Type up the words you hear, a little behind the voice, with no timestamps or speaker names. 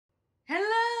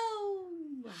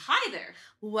Hi there.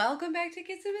 Welcome back to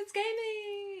Kids and Bits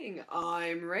Gaming.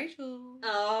 I'm Rachel.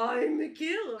 I'm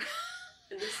Mikhail.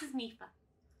 And this is Mifa.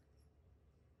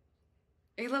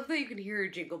 I love that you can hear her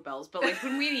jingle bells, but like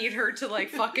when we need her to like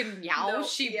fucking meow, No,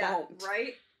 she yeah, won't.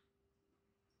 Right?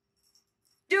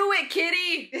 Do it,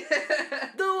 kitty!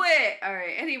 Do it!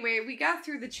 Alright, anyway, we got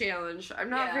through the challenge. I'm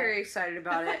not very excited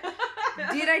about it.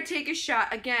 Did I take a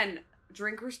shot? Again,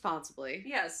 drink responsibly.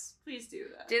 Yes, please do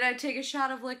that. Did I take a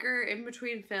shot of liquor in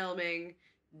between filming?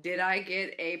 Did I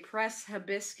get a pressed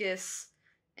hibiscus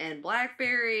and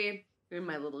blackberry in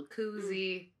my little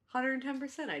koozie?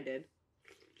 110% I did.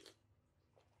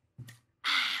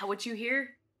 What you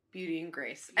hear? Beauty and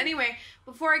grace. Anyway,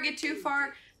 before I get too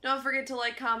far, don't forget to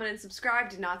like, comment, and subscribe.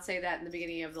 Did not say that in the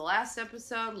beginning of the last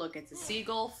episode. Look, it's a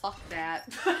seagull. Fuck that.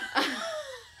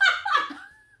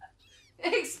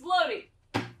 Exploding.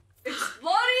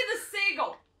 Exploding the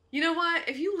seagull. You know what?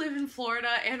 If you live in Florida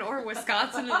and or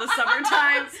Wisconsin in the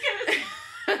summertime,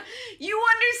 you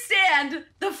understand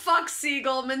the fuck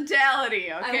seagull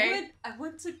mentality, okay? I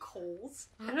went to Kohl's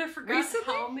and I forgot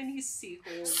how many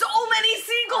seagulls. So many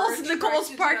seagulls in the Kohl's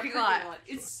parking lot.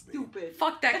 It's stupid.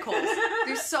 Fuck that Kohl's.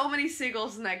 There's so many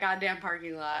seagulls in that goddamn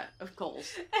parking lot of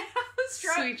Kohl's. I was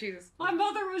driving. Sweet Jesus. My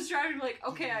mother was driving like,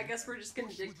 okay, I guess we're just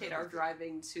gonna dictate our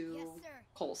driving to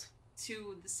Kohl's.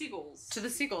 To the seagulls. To the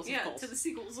seagulls of Kohl's. To the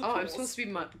seagulls of Kohl's. I'm supposed to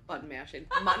be mutton mashing.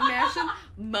 Mutton mashing?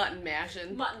 Mutton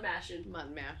mashing. Mutton mashing.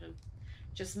 Mutton mashing.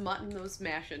 Just mutton those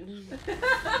mashing.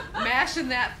 Mashing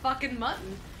that fucking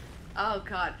mutton. Oh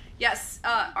god. Yes,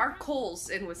 our Kohl's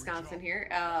in Wisconsin here,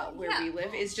 where we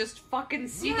live, is just fucking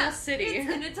Seagull City.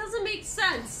 And it doesn't make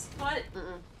sense, but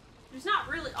there's not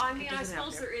really, I mean, I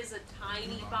suppose there is a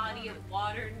tiny body of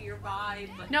water nearby,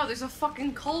 but... No, there's a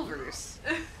fucking Culver's.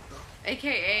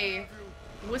 AKA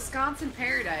Wisconsin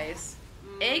Paradise,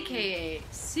 AKA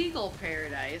Seagull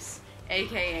Paradise,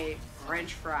 AKA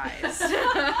French fries.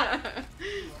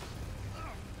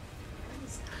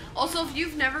 Also, if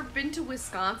you've never been to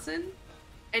Wisconsin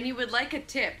and you would like a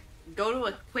tip, go to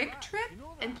a Quick Trip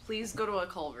and please go to a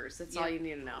Culver's. That's all you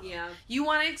need to know. Yeah. You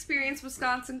want to experience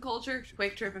Wisconsin culture?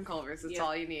 Quick Trip and Culver's. That's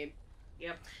all you need.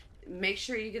 Yep. Make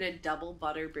sure you get a double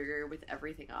butter burger with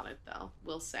everything on it, though.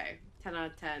 We'll say 10 out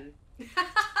of 10.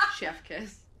 Chef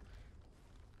kiss.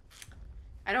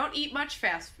 I don't eat much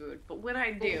fast food, but when I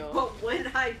do,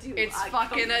 it's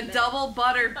fucking a double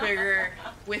butter burger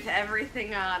with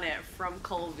everything on it from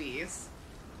Colby's.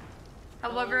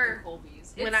 However,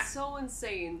 it's so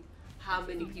insane how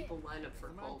many people line up for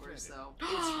Culver's, though.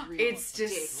 It's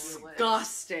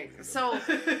disgusting. So,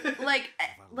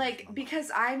 like because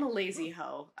I'm a lazy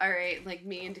hoe, all right. Like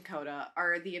me and Dakota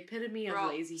are the epitome of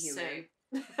lazy human. Same.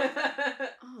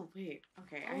 Oh wait,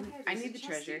 okay. I need the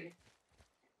treasure.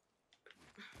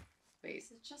 Wait,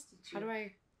 how do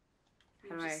I?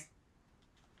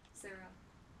 Sarah,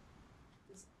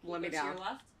 let me down. To your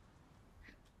left?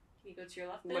 Can you go to your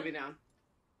left? Let me down.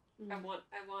 I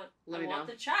want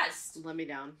the chest. Let me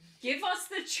down. Give us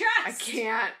the chest. I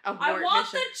can't abort mission. I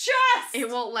want the chest. It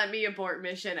won't let me abort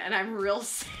mission, and I'm real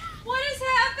sad. What is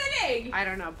happening? I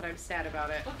don't know, but I'm sad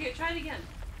about it. Okay, try it again.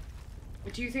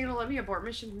 Do you think it'll let me abort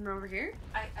mission from over here?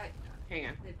 Hang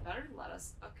on. They better let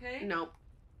us. Okay. Nope.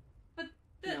 But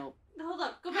nope. Hold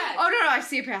up. Go back. Oh no! I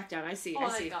see a path down. I see. Oh I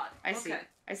see. My God.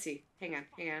 I see. Hang on.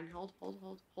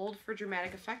 Hold for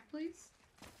dramatic effect, please.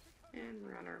 And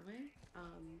we're on our way.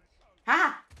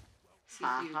 Ha!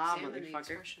 Ha,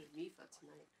 motherfucker.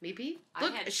 Maybe?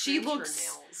 Look, she looks...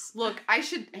 Nails. Look, I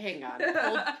should... Hang on.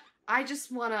 Hold. I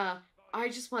just wanna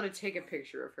take a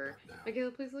picture of her. Michaela,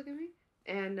 please look at me.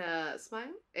 And, smile.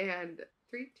 And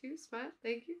 3, 2, smile.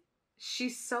 Thank you.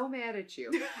 She's so mad at you.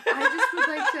 I just would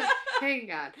like to...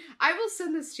 Hang on. I will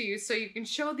send this to you so you can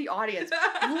show the audience.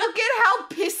 Look at how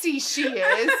pissy she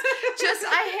is.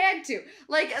 I had to.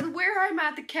 Like, where I'm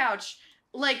at the couch...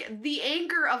 Like, the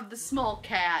anger of the small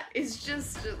cat is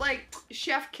just, like,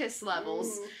 chef kiss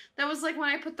levels. That was like when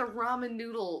I put the ramen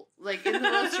noodle, like, in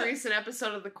the most recent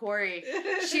episode of The Quarry.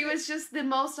 She was just the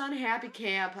most unhappy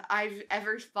camp I've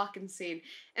ever fucking seen.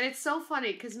 And it's so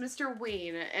funny, because Mr.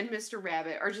 Wayne and Mr.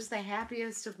 Rabbit are just the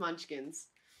happiest of munchkins.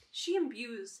 She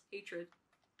imbues hatred.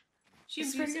 She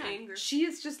imbues anger. She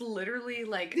is just literally,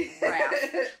 like,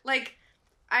 wrath. Like,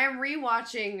 I am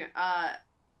rewatching,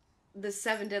 The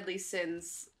 7 Deadly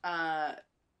Sins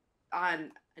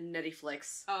on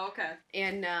Netflix. Oh, okay.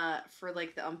 And for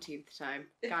like the umpteenth time.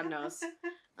 God knows.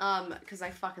 Because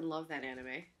I fucking love that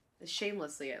anime.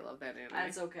 Shamelessly, I love that anime.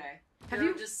 That's okay. Have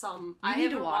you just some... I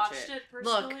haven't watched it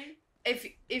personally.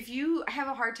 Look, if you have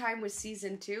a hard time with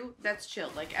season 2, that's chill.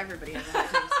 Like everybody has a hard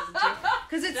time with season 2.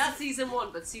 Because it's not season 1,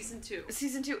 but season 2.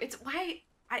 Season 2. It's why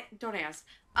I don't ask.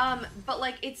 But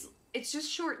like it's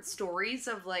just short stories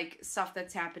of like stuff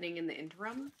that's happening in the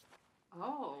interim.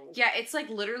 Oh. Yeah, it's like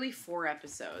literally 4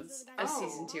 episodes as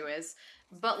season 2 is.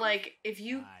 But like if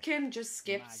you can just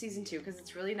skip season 2 because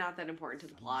it's really not that important to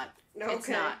the plot. Okay. It's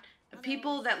not.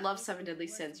 People that love 7 Deadly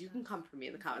Sins, you can come for me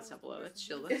in the comments down below. That's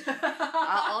chill.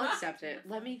 I'll accept it.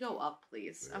 Let me go up,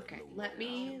 please. Okay. Let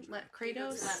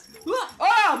Kratos.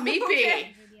 Oh, Meepy.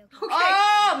 Okay.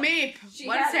 Oh, Meep.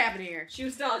 What is happening here? She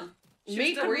was done.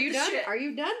 Meep, were you done? Shit. Are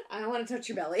you done? I want to touch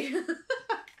your belly.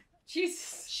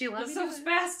 She loves so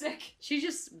spastic. She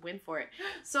just went for it.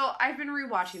 So I've been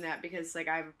rewatching that because like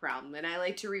I have a problem and I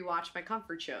like to rewatch my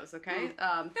comfort shows, okay? There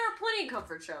are plenty of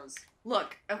comfort shows.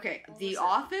 Look, okay, The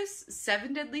Office,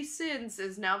 7 Deadly Sins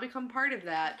has now become part of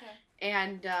that. Okay.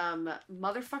 And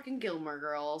motherfucking Gilmore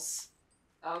Girls.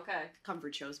 Okay.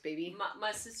 Comfort shows, baby.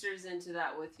 My sister's into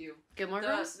that with you. Gilmore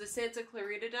Girls? The Santa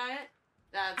Clarita Diet.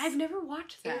 I've never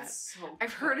watched that.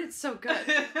 I've heard it's so good.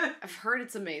 I've heard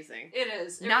it's amazing. It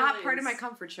is. Not really part of my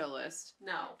comfort show list.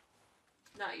 No.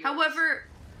 Not yours. However,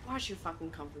 watch your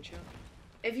fucking comfort show.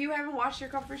 If you haven't watched your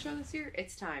comfort show this year,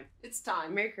 it's time. It's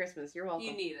time. Merry Christmas. You're welcome.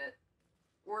 You need it.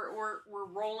 We're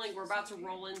rolling. We're about to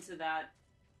roll into that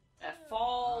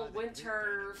fall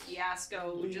winter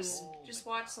fiasco. Just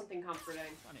watch something comforting.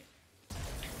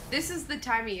 This is the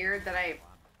time of year that I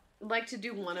like to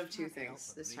do one of 2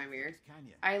 things this time of year.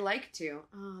 I like to.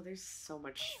 Oh, there's so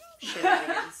much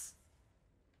shenanigans.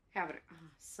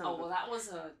 Well, that was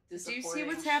a disappointing. Do you see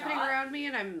what's happening around me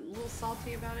and I'm a little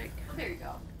salty about it? Oh, there you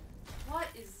go. What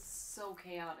is so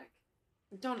chaotic?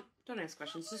 Don't ask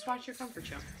questions. Just watch your comfort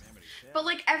show. But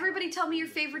like everybody tell me your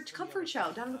favorite comfort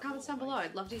show down in the comments down below.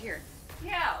 I'd love to hear.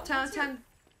 Yeah. 10 out of 10.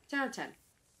 10 out of 10.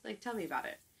 Like tell me about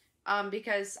it.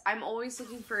 Because I'm always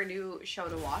looking for a new show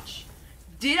to watch.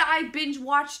 Did I binge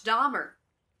watch Dahmer?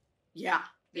 Yeah.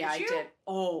 Yeah, I did.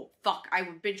 Oh, fuck. I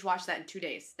would binge watch that in 2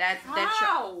 days. That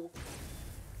show.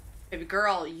 Baby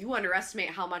girl, you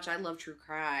underestimate how much I love true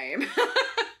crime.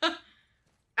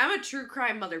 I'm a true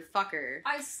crime motherfucker.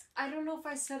 I don't know if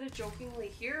I said it jokingly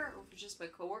here or just my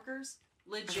coworkers.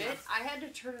 Legit, I had to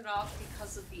turn it off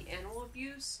because of the animal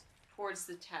abuse towards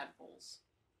the tadpoles.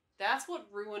 That's what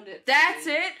ruined it. That's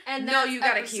it? And no, you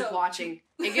gotta keep watching.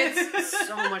 It gets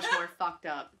so much more fucked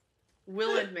up.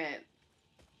 Will admit.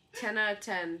 10 out of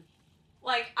 10.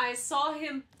 Like, I saw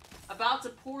him about to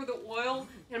pour the oil,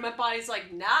 and my body's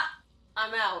like, nah,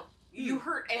 I'm out. You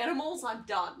hurt animals, I'm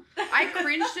done. I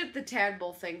cringed at the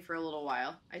tadpole thing for a little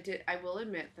while. I will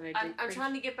admit that I did. I'm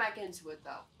trying to get back into it,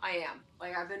 though. I am.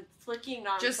 Like, I've been flicking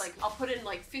on, like, I'll put in,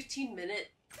 like, 15 minute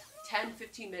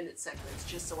segments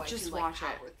just so I can, like,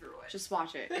 power through it. Just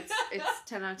watch it. It's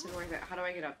 10 out of 10 worth it. How do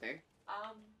I get up there?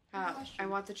 I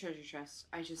want the treasure chest.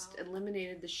 I just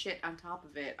eliminated the shit on top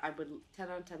of it. I would 10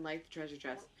 out of 10 like the treasure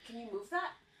chest. Can you move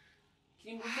that?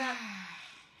 Can you move that?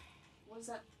 What is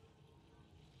that?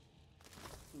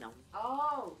 No.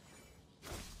 Oh.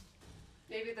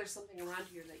 Maybe there's something around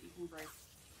here that you can break.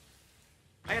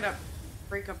 I gotta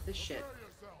break up this shit.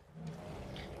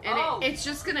 And it's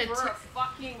just gonna for a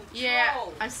fucking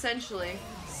essentially.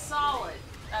 Solid.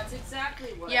 That's exactly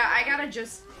what I gotta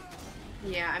just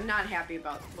I'm not happy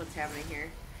about what's happening here.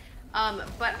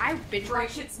 But I binge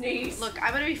watched its knees. Look,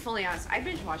 I'm gonna be fully honest. I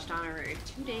binge watched Dahmer in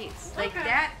 2 days. Like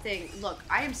that thing. Look,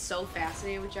 I am so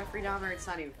fascinated with Jeffrey Dahmer. It's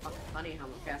not even fucking funny how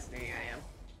fascinating I am.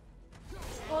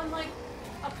 Well, and like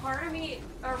a part of me,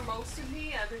 or most of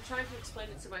me, I've been trying to explain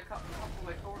it to my couple of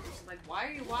my coworkers. Like, why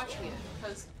are you watching it?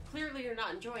 Because clearly you're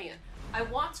not enjoying it. I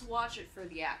want to watch it for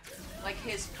the actor, like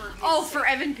for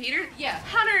Evan Peters? Yeah,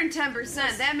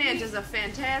 110%. That man does a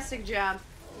fantastic job.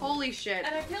 Holy shit.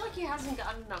 And I feel like he hasn't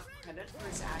gotten enough credit for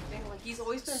his acting. Like, he's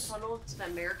always been funneled to the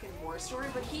American Horror Story,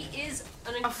 but he is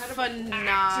an incredible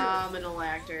phenomenal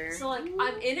actor. So, like,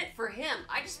 I'm in it for him.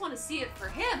 I just want to see it for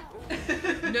him.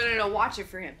 No, watch it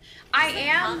for him. I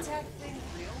am... Contact thing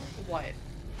real? What?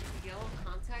 The yellow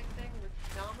contact thing with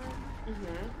Dahmer?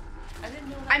 Mm-hmm. I didn't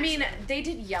know that. I mean, they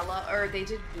did yellow, or they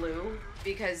did blue,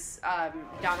 because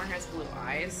Dahmer has blue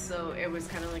eyes, so it was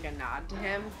kind of like a nod to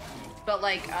him. But,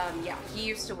 like, he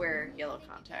used to wear yellow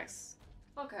contacts.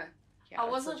 Okay. Yeah, I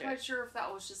wasn't quite sure if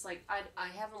that was just, like, I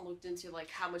haven't looked into, like,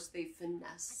 how much they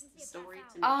finesse the story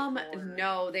to make it more...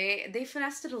 No, they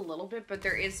finessed it a little bit, but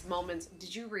there is moments...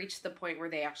 Did you reach the point where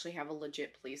they actually have a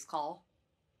legit police call?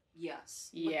 Yes.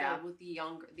 Yeah. With the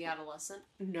adolescent?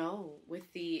 No,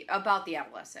 about the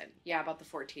adolescent. Yeah, about the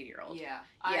 14-year-old. Yeah.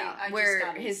 I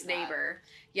where his neighbor.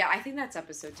 Yeah, I think that's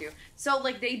episode 2. So,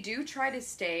 like, they do try to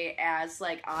stay as,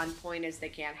 like, on point as they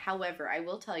can. However, I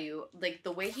will tell you, like,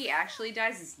 the way he actually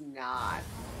dies is not.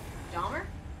 Dahmer?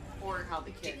 or how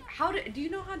the kid... Do you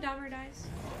know how Dahmer dies?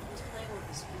 He was playing with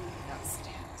his food and got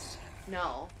stabbed.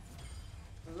 No.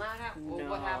 Well,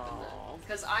 what happened then?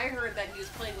 Because I heard that he was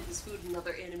playing with his food and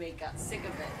another inmate got sick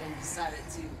of it and decided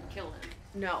to kill him.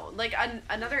 No, like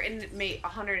another inmate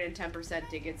 110%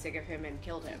 did get sick of him and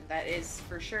killed him. That is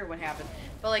for sure what happened.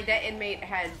 But like that inmate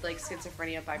had like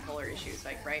schizophrenia, bipolar issues,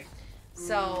 like, right?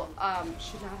 So,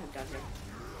 should not have done him.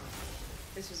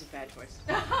 This was a bad choice.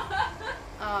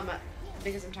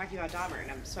 Because I'm talking about Dahmer,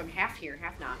 and I'm half here,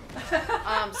 half not.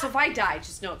 So if I die,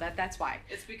 just know that's why.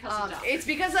 It's because of Dahmer. It's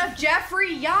because of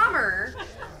Jeffrey Dahmer.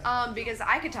 Because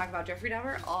I could talk about Jeffrey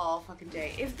Dahmer all fucking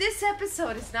day. If this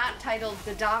episode is not titled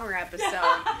the Dahmer episode,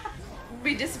 I'll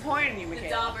be disappointed in you, Michaela.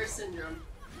 The Dahmer syndrome.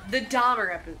 The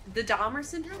Dahmer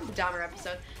syndrome? The Dahmer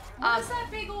episode. What is that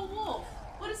big old wolf?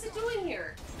 What is it doing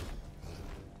here?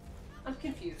 I'm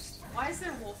confused. Why is there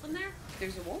a wolf in there?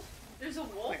 There's a wolf? There's a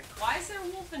wolf? Where? Why is there a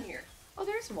wolf in here? Oh,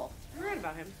 there's a wolf. I read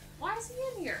about him. Why is he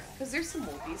in here? Because there's some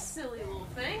wolfies. Silly little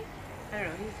thing. I don't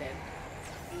know, he's dead.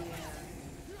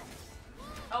 Yeah.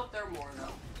 Oh, there are more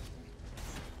though.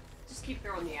 Just keep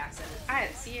throwing the axe at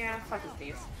it. Yeah, fuck his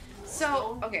face.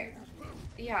 So, okay.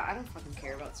 Yeah, I don't fucking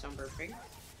care about Stoneburping.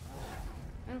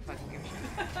 I don't fucking give a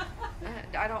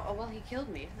shit. I don't, oh, well, he killed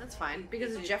me. That's fine.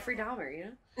 Because of Jeffrey Dahmer,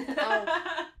 you know?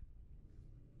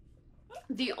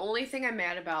 The only thing I'm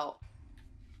mad about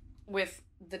with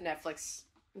the Netflix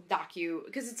docu,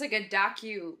 because it's like a it's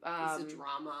a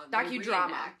drama.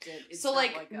 Docudrama. So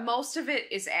like most of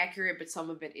it is accurate, but some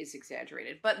of it is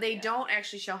exaggerated. But they don't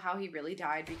actually show how he really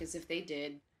died, because if they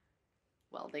did,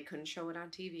 well, they couldn't show it on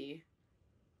TV.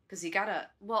 Because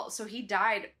so he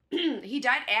died, he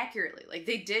died accurately. Like,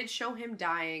 they did show him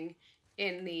dying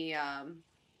in the,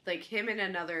 like, him and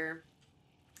another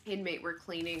inmate were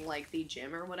cleaning, like, the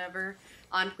gym or whatever,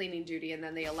 on cleaning duty, and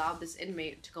then they allowed this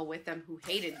inmate to go with them who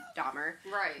hated Dahmer.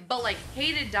 Right. But, like,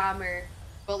 hated Dahmer,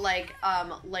 but, like,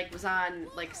 was on,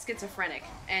 like, schizophrenic,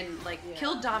 and, like,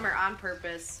 killed Dahmer on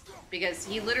purpose, because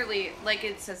he literally, like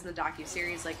it says in the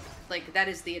docuseries, like, that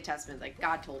is the attestment, like,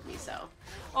 God told me so.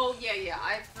 Oh, yeah,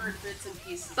 I've heard bits and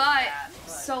pieces of But, that.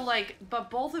 so, like, but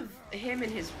both of him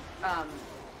and his,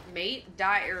 mate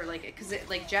died, or, like, because,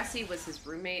 like, Jesse was his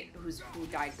roommate who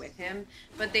died with him,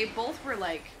 but they both were,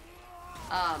 like,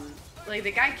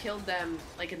 the guy killed them,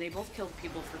 like, and they both killed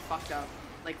people for fucked up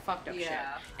shit.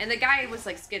 And the guy was,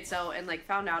 like, schizo and, like,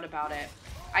 found out about it.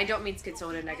 I don't mean schizo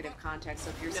in a negative context,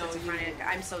 so if you're schizophrenic,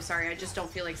 I'm so sorry, I just don't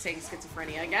feel like saying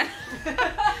schizophrenia again.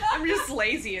 I'm just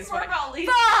lazy as fuck. About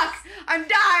laziness. Fuck! I'm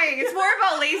dying! It's more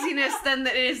about laziness than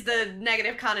it is the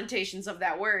negative connotations of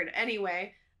that word.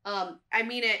 Anyway, I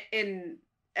mean it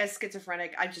as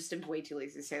schizophrenic, I just am way too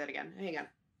lazy to say that again. Hang on.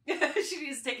 She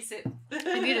needs to take a sip.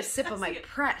 I need a sip of my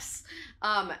press.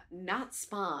 Not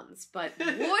spawns, but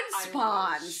wood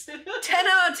spawns. 10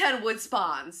 out of 10 wood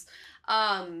spawns.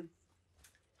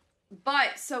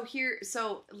 But,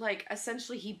 so, like,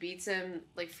 essentially he beats him,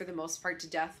 like, for the most part to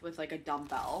death with, like, a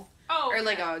dumbbell. Oh, or,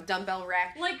 like, a dumbbell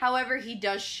rack. Like, however, he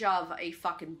does shove a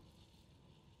fucking...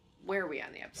 Where are we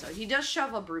on the episode? He does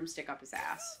shove a broomstick up his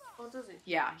ass. Oh, does he?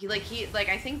 Yeah, he,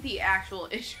 I think the actual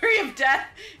injury of death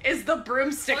is the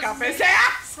broomstick up his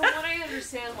ass! From what I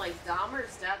understand, like,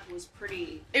 Dahmer's death was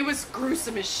pretty... It was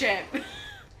gruesome as shit.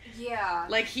 Yeah.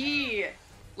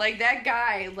 Like, that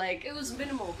guy, like... It was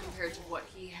minimal compared to what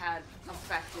he had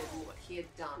affected and what he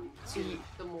had done to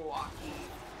the Milwaukee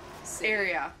city.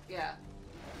 Area. Yeah.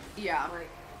 Yeah. Like...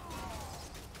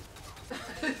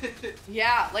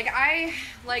 Yeah,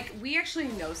 we actually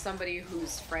know somebody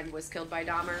whose friend was killed by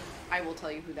Dahmer. I will tell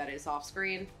you who that is off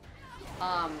screen.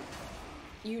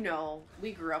 You know,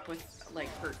 we grew up with, like,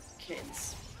 her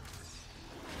kids.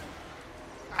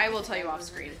 I will tell you off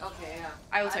screen. Okay, yeah.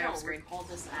 I will tell you off screen. I don't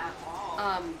recall this at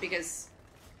all. Because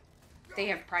they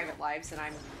have private lives, and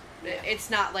it's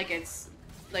not like it's,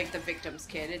 like, the victim's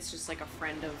kid. It's just, like, a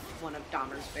friend of one of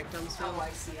Dahmer's victims. Oh, I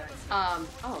see.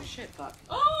 Oh, shit, fuck.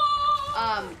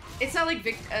 Oh! It's not, like,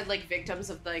 victims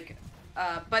of, like,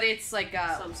 but it's, like,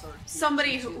 some sort of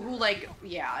somebody who, like,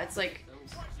 yeah, it's, like,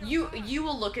 you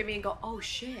will look at me and go, oh,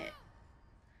 shit.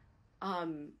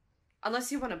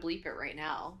 Unless you want to bleep it right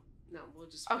now. No, we'll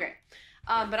just... Okay.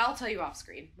 But I'll tell you off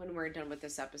screen when we're done with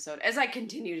this episode, as I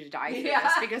continue to die through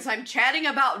this, because I'm chatting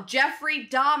about Jeffrey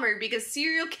Dahmer, because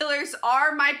serial killers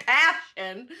are my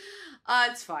passion.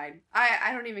 It's fine.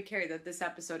 I don't even care that this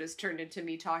episode has turned into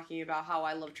me talking about how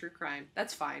I love true crime.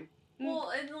 That's fine.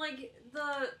 Well, and, like,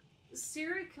 the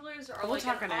serial killers are, like,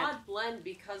 an odd blend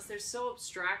because they're so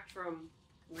abstract from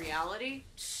reality.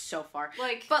 So far.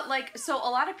 Like, but, like, so a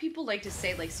lot of people like to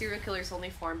say, like, serial killers only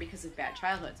form because of bad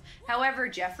childhoods. However,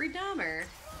 Jeffrey Dahmer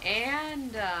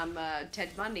and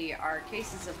Ted Bundy are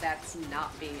cases of that's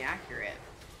not being accurate.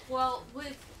 Well,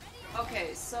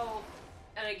 okay, so,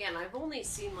 and again, I've only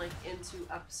seen, like, into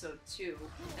episode 2,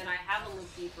 and I haven't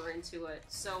looked deeper into it.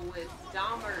 So with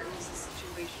Dahmer, it was a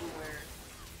situation where,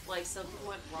 like, something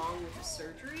went wrong with the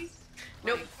surgery?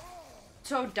 Nope. Like,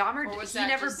 so Dahmer, he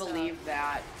never believed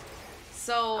that.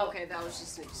 So okay, that was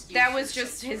just an excuse. That was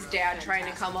just his dad trying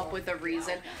to come up with a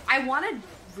reason. I want to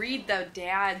read the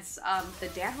dad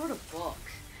wrote a book,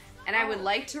 and I would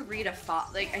like to read I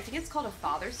think it's called A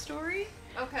Father Story.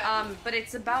 Okay. But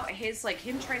it's about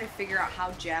him trying to figure out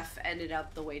how Jeff ended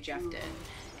up the way Jeff did.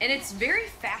 And it's very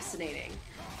fascinating.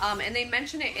 And they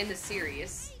mention it in the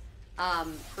series.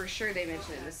 For sure they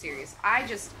mention it in the series. I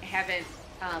just haven't,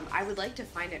 I would like to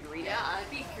find it and read it. Yeah, I'd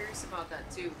be curious about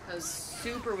that too, because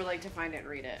super would like to find it and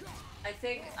read it. I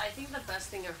think the best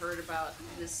thing I've heard about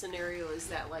this scenario is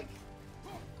that, like,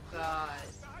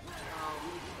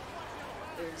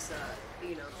 there's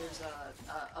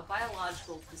a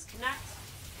biological disconnect,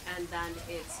 and then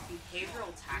it's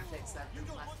behavioral tactics that have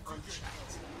been left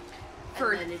unchecked.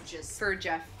 For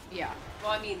Jeff, yeah.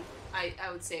 Well, I mean, I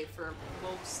would say for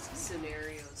most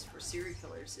scenarios for serial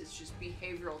killers, it's just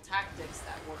behavioral tactics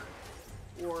that work,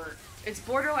 or it's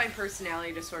borderline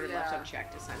personality disorder left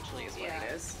unchecked. Essentially, is what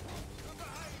it is.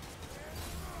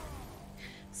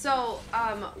 So,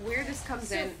 where this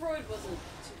comes in. Freud wasn't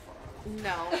too far.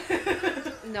 No,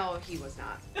 no, he was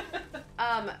not.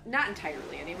 Not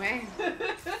entirely, anyway.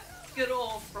 Good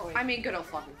old Freud. I mean, good old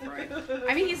fucking Freud.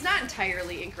 I mean, he's not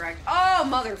entirely incorrect. Oh,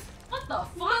 mother. What the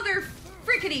fuck? Mother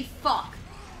frickety fuck.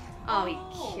 Oh, he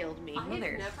killed me. I've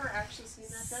Mother. never actually seen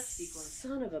that death sequence.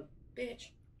 Son of a bitch.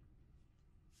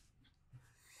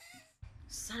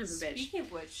 Son of a bitch. Speaking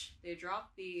of which, they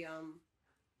dropped the,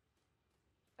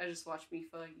 I just watched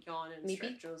Mifa yawn and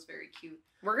stretch, and it was very cute.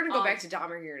 We're gonna go back to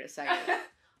Dahmer here in a second.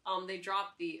 They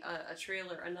dropped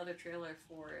another trailer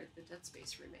for the Dead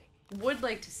Space remake. Would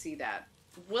like to see that.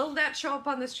 Will that show up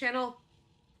on this channel?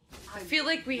 I feel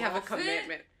like we have a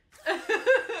commitment.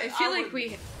 I feel like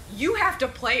you have to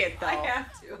play it though. I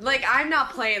have to. Like, I'm not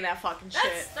playing that fucking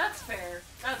shit. That's fair.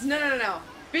 No.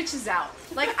 Bitch is out.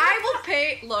 Like, I will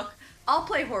pay. Look, I'll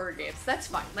play horror games. That's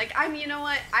fine. Like, you know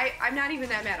what? I'm not even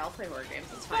that mad. I'll play horror games.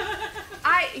 That's fine.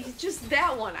 Just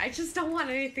that one. I just don't want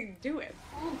anything to do with.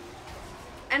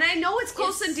 And I know it's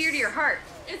close and dear to your heart.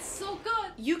 It's so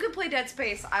good. You can play Dead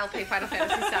Space. I'll play Final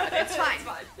Fantasy VII. It's fine. It's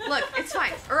fine. Look, it's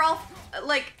fine. Or I'll,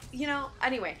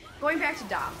 anyway, going back to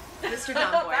Dom. Mr.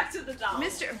 Dom boy. Back to the Dom.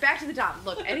 Back to the Dom.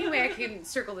 Look, any way I can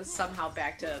circle this somehow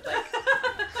back to, like...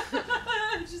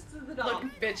 Just to the Dom. Look,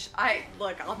 bitch,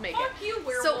 I'll make Fuck it. you,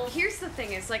 werewolf. So, here's the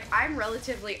thing, is, like, I'm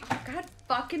relatively... Oh, god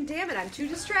fucking damn it, I'm too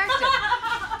distracted.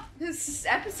 This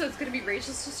episode's gonna be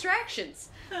Rachel's distractions.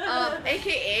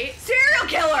 AKA serial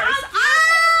killers!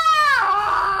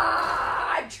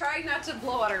 I'm trying not to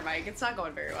blow out her mic. It's not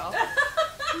going very well.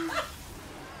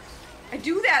 I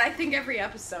do that, I think, every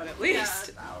episode, at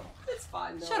least. Yeah, it's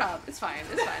fine, though. Shut up. It's fine.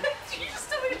 It's fine. You just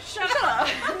tell me to shut up.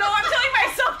 No, I'm telling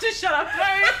myself to shut up.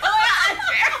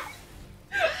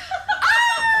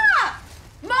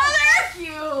 Mother!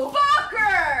 You!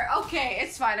 Fucker! Okay,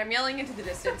 it's fine. I'm yelling into the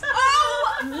distance.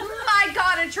 Oh my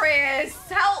god, Atreus!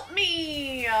 Help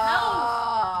me!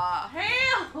 Help!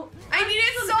 I need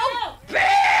it so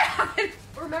bad!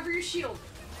 Remember your shield.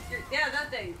 That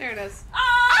thing. There it is.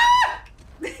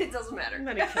 It doesn't matter. I'm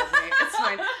gonna kill me. It's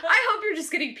fine. I hope you're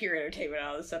just getting pure entertainment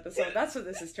out of this episode. That's what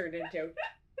this has turned into.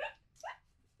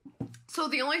 So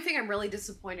the only thing I'm really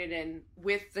disappointed in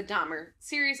with the Dahmer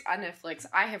series on Netflix,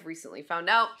 I have recently found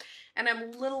out, and I'm a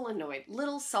little annoyed,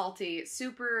 little salty,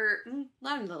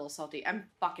 not a little salty, I'm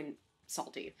fucking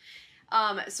salty.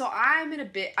 So I'm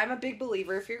a big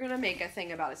believer, if you're gonna make a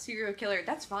thing about a serial killer,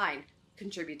 that's fine.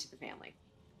 Contribute to the family.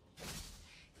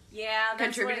 Yeah,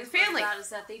 that's contribute what to the family. Is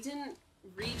that they didn't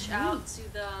reach out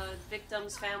to the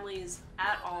victims' families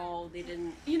at all. They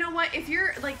didn't. You know what? If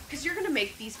you're because you're gonna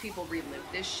make these people relive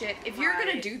this shit. If you're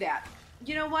gonna do that,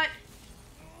 you know what?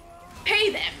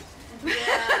 Pay them.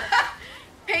 Yeah.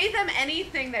 Pay them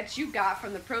anything that you got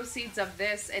from the proceeds of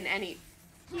this in any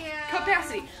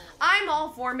capacity. I'm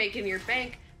all for making your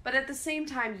bank, but at the same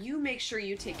time, you make sure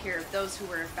you take care of those who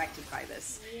were affected by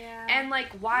this. Yeah. And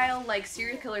while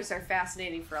serial killers are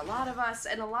fascinating for a lot of us,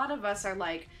 and a lot of us are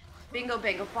bingo,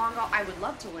 bango, bongo, I would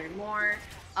love to learn more.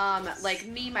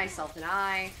 Me, myself, and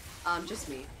I. Just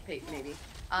me, maybe.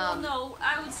 Well, no,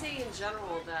 I would say in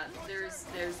general that there's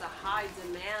a high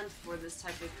demand for this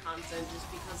type of content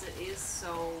just because it is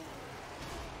so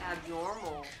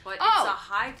abnormal. But it's a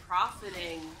high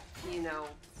profiting,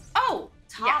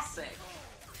 topic.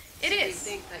 It so is. I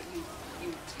think that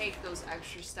you take those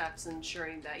extra steps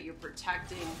ensuring that you're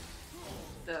protecting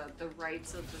the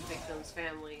rights of the victims'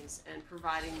 families and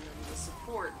providing them the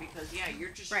support, because you're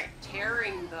just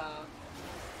tearing the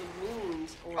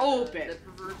wound or the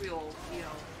proverbial,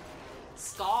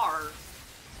 scar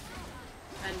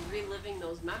and reliving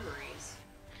those memories.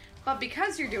 But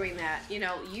because you're doing that,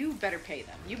 you better pay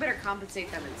them. You better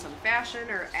compensate them in some fashion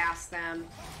or ask them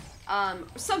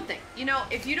something.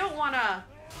 If you don't want to...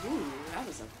 Ooh, that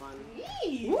was a fun...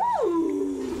 Ooh!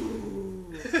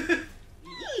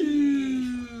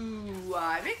 Ooh,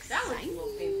 I'm excited. That was a little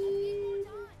painful.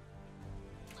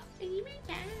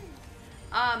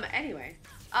 Anyway.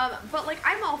 But, like,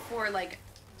 I'm all for, like,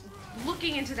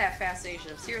 looking into that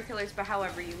fascination of serial killers, but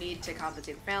however, you need to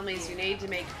compensate the families. You need to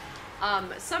make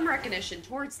some recognition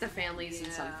towards the families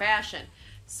in some fashion.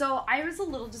 So I was a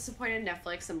little disappointed in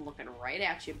Netflix. I'm looking right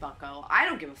at you, bucko. I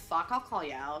don't give a fuck. I'll call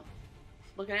you out.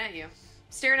 Looking at you.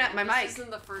 Staring at my mic. This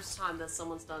isn't the first time that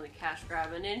someone's done a cash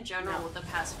grab, and in general, with the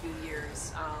past few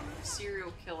years,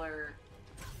 serial killer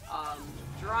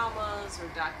dramas or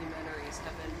documentaries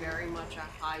have been very much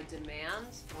a high demand,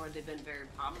 or they've been very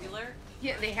popular.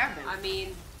 Yeah, they have been. I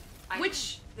mean,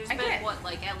 there's been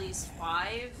at least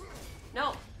 5?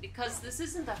 No, because this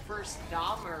isn't the first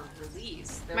Dahmer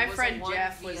release. There my was friend one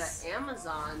Jeff via was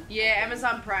Amazon. Yeah,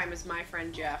 Amazon Prime is my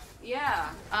friend Jeff.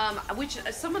 Yeah. Which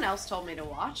someone else told me to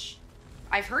watch.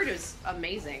 I've heard it was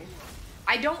amazing.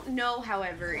 I don't know,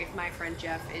 however, if my friend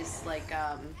Jeff is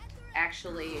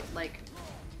actually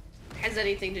has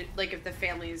anything to if the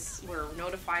families were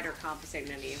notified or compensated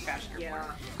in any fashion or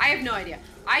form. I have no idea.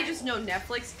 I just know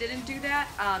Netflix didn't do that,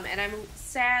 and I'm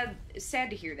sad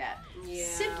to hear that. Yeah.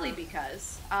 Simply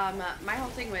because my whole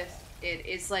thing with it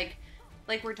is like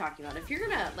we're talking about, if you're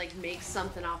gonna make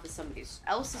something off of somebody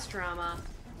else's drama,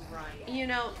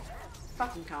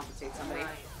 fucking compensate somebody.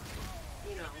 Right.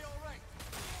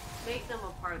 Make them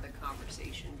a part of the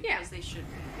conversation, because they should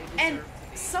be. They deserve to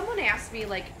be. Someone asked me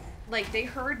they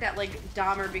heard that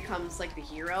Dahmer becomes the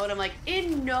hero, and I'm like,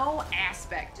 in no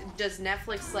aspect does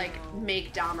Netflix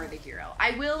make Dahmer the hero.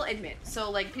 I will admit.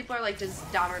 So people are does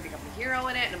Dahmer become the hero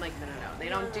in it? And I'm like, no, they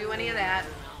don't do any of that.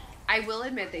 I will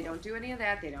admit they don't do any of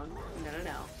that. They don't.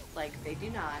 No. They do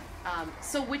not.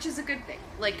 So which is a good thing.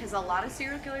 Because a lot of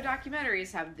serial killer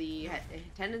documentaries have the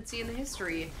tendency in the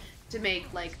history to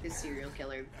make the serial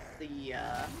killer the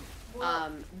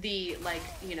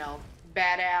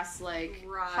badass,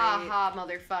 ha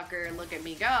motherfucker, look at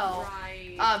me go.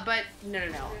 Right. But no.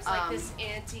 There's this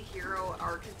anti-hero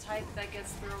archetype that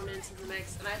gets thrown into the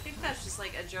mix, and I think that's just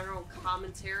a general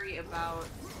commentary about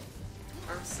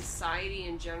our society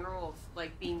in general,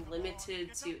 of being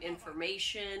limited to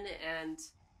information and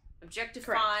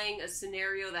objectifying a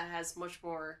scenario that has much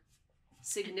more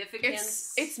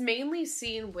significance. It's mainly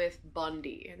seen with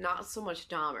Bundy, not so much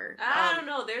Dahmer. I don't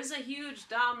know. There's a huge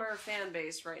Dahmer fan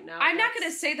base right now. I'm not going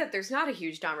to say that there's not a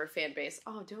huge Dahmer fan base.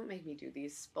 Oh, don't make me do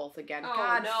these both again. Oh,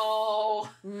 God, no.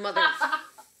 Mother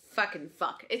fucking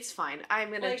fuck. It's fine. I'm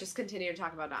going to just continue to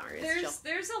talk about Dahmer. It's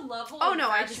there's a level of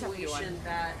I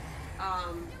that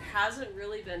hasn't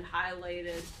really been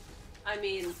highlighted. I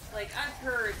mean, I've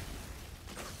heard,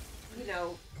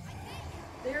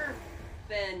 there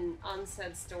been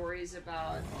unsaid stories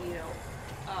about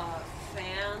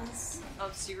fans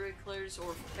of serial killers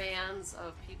or fans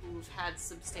of people who've had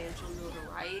substantial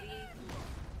notoriety,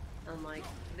 and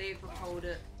they propelled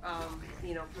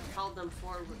them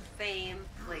forward with fame.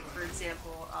 For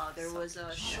example, there was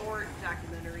a short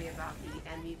documentary about the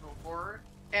Amityville Horror.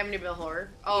 Amityville Horror.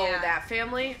 Oh, yeah. That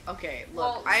family. Okay,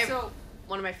 look, I have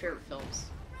one of my favorite films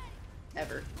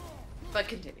ever. But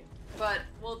continue. But,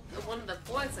 one of the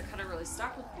points that kind of really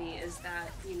stuck with me is that,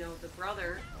 the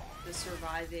brother, the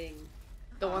surviving...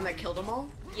 The one that killed them all?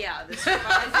 Yeah, the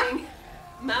surviving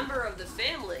member of the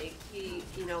family, he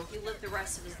lived the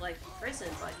rest of his life in prison,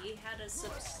 but he had a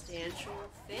substantial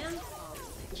fan following.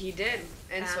 He did,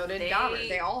 and so did Dahmer.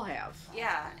 They all have.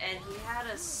 Yeah, and he had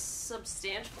a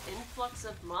substantial influx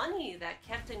of money that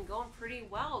kept him going pretty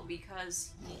well,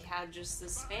 because he had just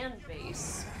this fan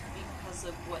base because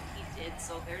of what he did.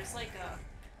 So there's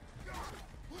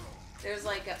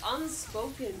an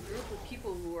unspoken group of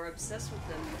people who are obsessed with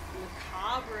him,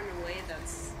 macabre in a way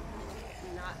that's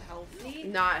not healthy.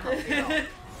 Not healthy at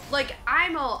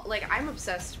all. I'm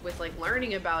obsessed with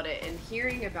learning about it and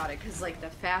hearing about it, because the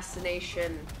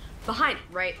fascination behind it,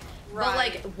 right?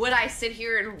 But would I sit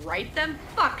here and write them?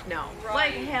 Fuck no.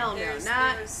 Right. Hell no. There's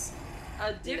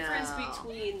a difference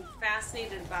between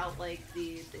fascinated about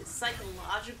the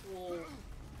psychological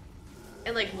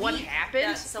and like what happened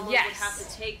that someone would have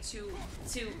to take to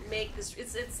make this.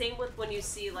 It's the same with when you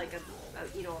see like a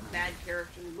you know, a bad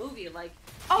character in the movie, like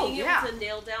being able to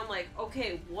nail down like,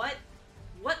 okay, what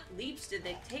leaps did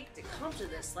they take to come to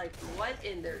this? Like what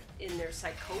in their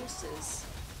psychosis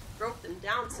broke them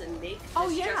down to make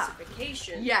this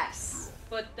justification? Yes.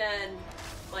 But then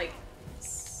like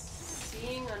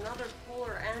seeing another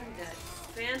polar end that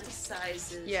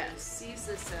fantasizes and sees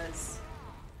this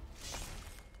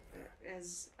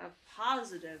as a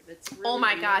positive. It's really oh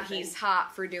my god, he's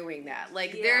hot for doing that.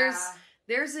 Like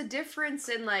there's a difference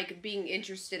in like being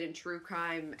interested in true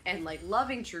crime and like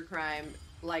loving true crime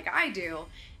like I do,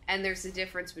 and there's a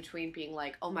difference between being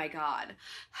like, oh my god,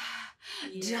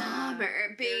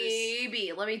 Dahmer,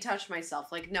 baby, let me touch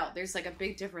myself. Like, no, there's like a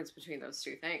big difference between those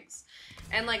two things.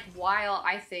 And like, while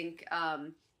I think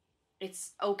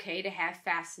it's okay to have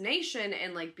fascination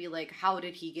and like be like, how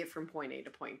did he get from point A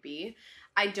to point B?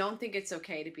 I don't think it's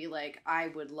okay to be like, I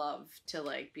would love to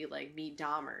like be like, meet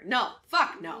Dahmer. No,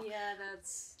 fuck no. Yeah,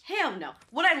 that's... Hell no.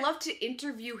 Would I love to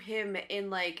interview him in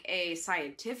like a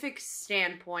scientific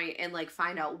standpoint and like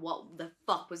find out what the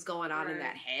fuck was going on in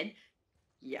that head?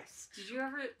 Yes. Did you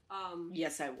ever,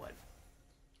 Yes, I would.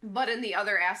 But in the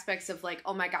other aspects of like,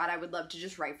 oh my god, I would love to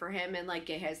just write for him and like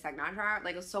get his technology out,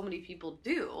 like so many people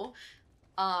do.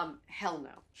 Hell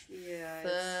no.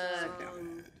 Yeah.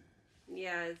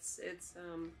 Yeah,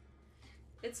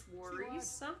 it's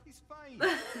worrisome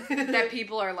that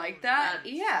people are like that.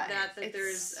 That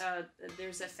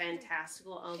there's a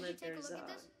fantastical element. There's a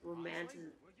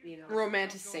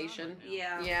romanticization.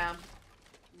 Yeah.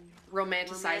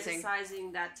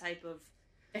 Romanticizing that type of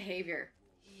behavior.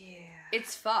 Yeah.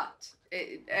 It's fucked.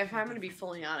 If I'm gonna be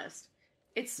fully honest,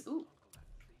 it's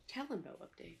Talonbow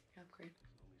update. Upgrade.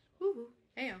 Woohoo.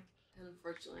 Heyo. And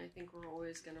unfortunately, I think we're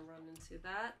always gonna run into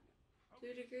that to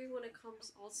a degree when it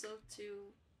comes also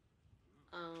to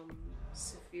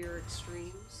severe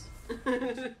extremes.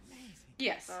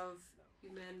 Yes. Of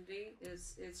humanity.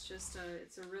 It's just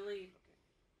it's a really...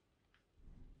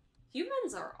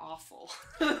 Humans are awful.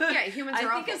 Yeah, humans are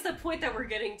awful. I think it's the point that we're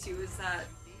getting to is that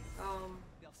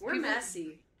we're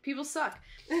messy. People suck.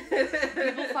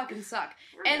 People fucking suck.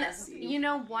 We're messy. You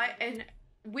know what? And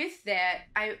with that,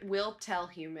 I will tell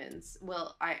humans,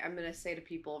 well, I'm going to say to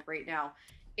people right now,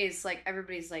 is like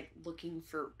everybody's like looking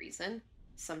for a reason.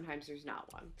 Sometimes there's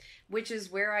not one. Which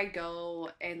is where I go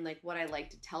and like what I like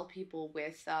to tell people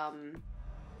with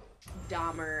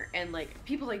Dahmer and like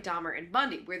people like Dahmer and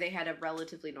Bundy, where they had a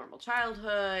relatively normal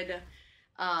childhood.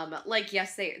 Like,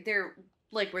 yes, they're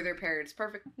like, were their parents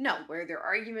perfect? No. Were there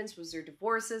arguments? Was there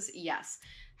divorces? Yes.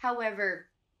 However,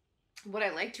 what I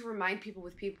like to remind people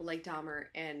with people like Dahmer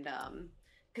and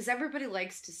because everybody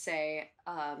likes to say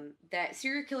that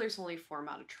serial killers only form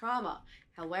out of trauma.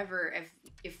 However,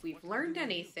 if we've learned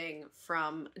anything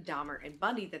from Dahmer and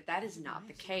Bundy, that is not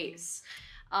the case.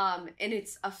 And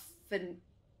it's a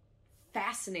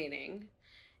fascinating,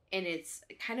 and it's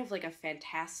kind of like a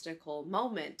fantastical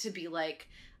moment to be like,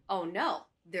 oh no,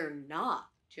 they're not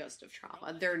just of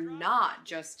trauma. They're not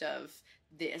just of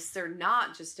this. They're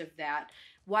not just of that.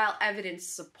 While evidence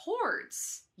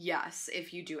supports, yes,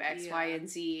 if you do X, Y, and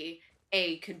Z,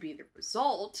 A could be the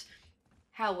result.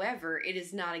 However, it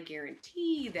is not a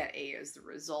guarantee that A is the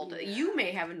result. Yeah. You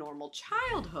may have a normal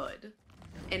childhood,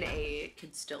 and A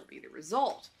could still be the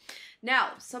result.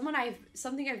 Now,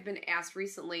 something I've been asked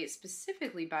recently,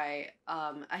 specifically by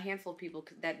a handful of people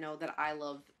that know that I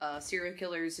love serial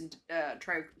killers and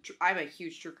I'm a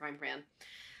huge true crime fan.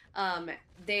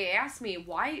 They asked me,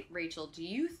 why, Rachel, do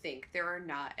you think there are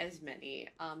not as many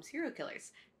serial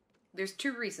killers? There's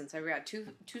two reasons. I've got two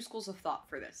schools of thought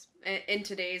for this in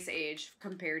today's age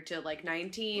compared to like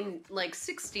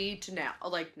 1960 to now,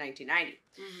 like 1990.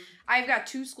 Mm-hmm. I've got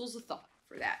two schools of thought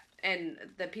for that. And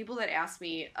the people that ask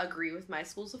me agree with my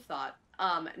schools of thought.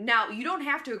 Now, you don't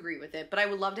have to agree with it, but I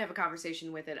would love to have a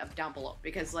conversation with it up down below.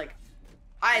 Because, like,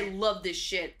 I love this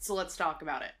shit, so let's talk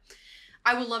about it.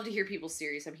 I would love to hear people's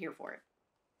theories. I'm here for it.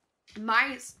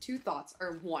 My two thoughts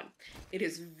are, one, it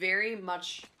is very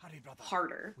much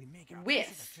harder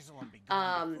with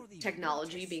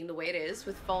technology being the way it is,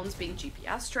 with phones being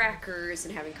GPS trackers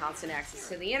and having constant access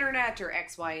to the internet or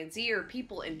X, Y, and Z or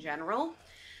people in general.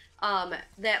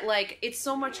 That, like, it's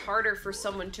so much harder for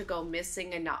someone to go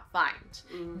missing and not find.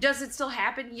 Mm. Does it still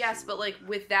happen? Yes, but, like,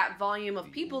 with that volume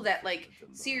of people that, like,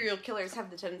 serial killers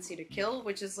have the tendency to kill,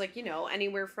 which is, like, you know,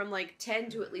 anywhere from, like, 10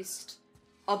 to at least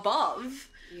above.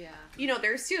 Yeah. You know,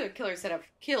 there are serial killers that have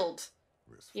killed,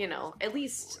 you know, at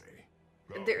least...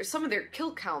 some of their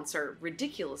kill counts are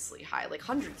ridiculously high, like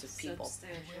hundreds of people.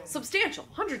 Substantial.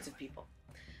 Hundreds of people.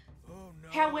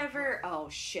 However, oh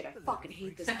shit, I fucking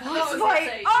hate this boss was gonna fight.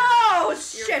 say, Oh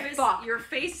shit, fuck. You're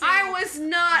facing. I was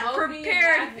not Magni and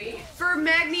prepared Magni. for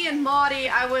Magni and Modi.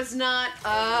 I was not.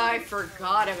 I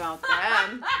forgot about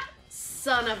them.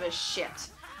 Son of a shit.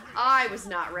 I was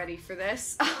not ready for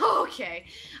this. Okay.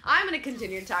 I'm going to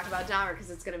continue to talk about Dahmer because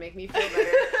it's going to make me feel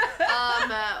better.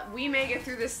 We may get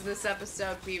through this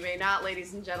episode. We may not,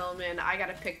 ladies and gentlemen. I got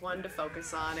to pick one to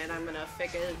focus on, and I'm going to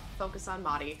focus on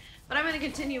Modi. But I'm going to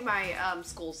continue my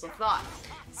schools of thought.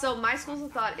 So my schools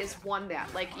of thought is one that,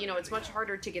 like, you know, it's much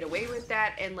harder to get away with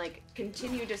that and, like,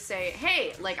 continue to say,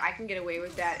 hey, like, I can get away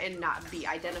with that and not be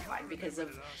identified because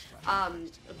of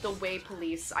the way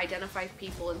police identify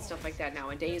people and stuff like that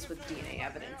nowadays with DNA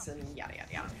evidence and yada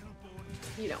yada yada.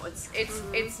 You know,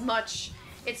 it's much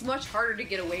harder to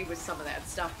get away with some of that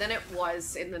stuff than it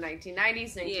was in the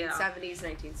 1990s, 1970s,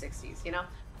 1960s. You know,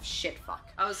 shit,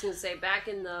 fuck. I was gonna say back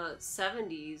in the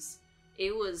 70s,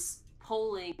 it was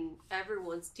pulling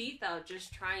everyone's teeth out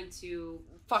just trying to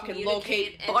fucking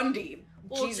locate Bundy.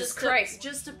 Well, Jesus Christ.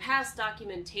 Just to pass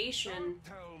documentation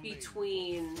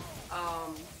between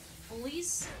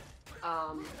police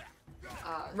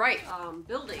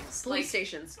buildings. Police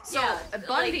stations. So yeah,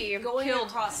 Bundy like going killed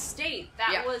across state.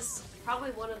 That was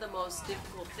probably one of the most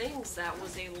difficult things that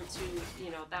was able to,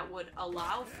 you know, that would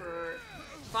allow for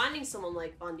finding someone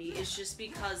like Bundy is just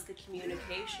because the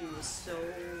communication was so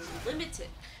limited.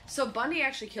 So Bundy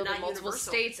actually killed in multiple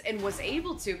universal. states and was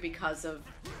able to because of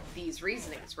these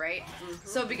reasonings, right? Mm-hmm.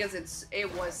 So because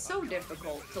it was so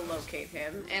difficult to locate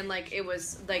him, and like it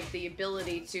was like the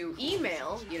ability to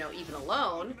email, you know, even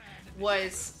alone,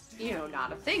 was, you know,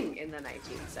 not a thing in the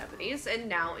 1970s, and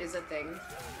now is a thing.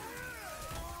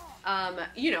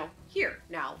 You know, here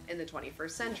now in the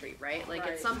 21st century, right? Like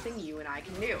it's something you and I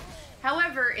can do.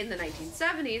 However, in the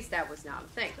 1970s, that was not a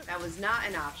thing. That was not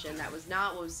an option. That was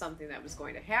not something that was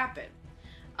going to happen.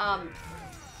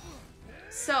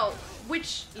 So,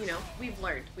 which, you know, we've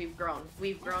learned, we've grown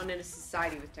in a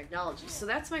society with technology. So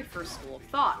that's my first school of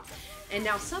thought. And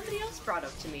now somebody else brought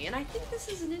up to me, and I think this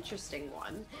is an interesting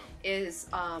one, is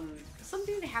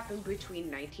something that happened between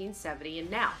 1970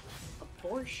 and now.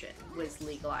 Abortion was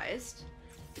legalized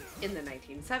in the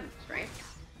 1970s, right?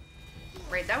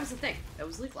 Right, that was the thing. That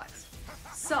was legalized.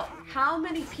 So, how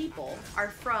many people are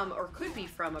from, or could be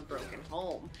from, a broken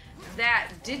home that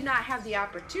did not have the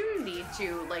opportunity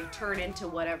to, like, turn into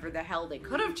whatever the hell they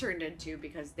could have turned into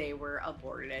because they were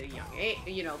aborted at a young age,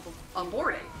 you know,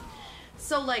 aborted.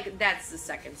 So, like, that's the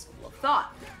second school of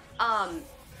thought.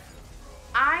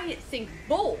 I think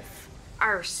both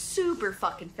are super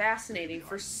fucking fascinating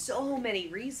for so many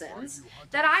reasons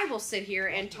that I will sit here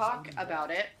and talk about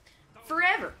it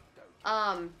forever.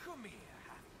 I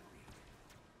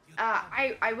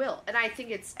will, and I think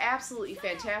it's absolutely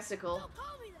fantastical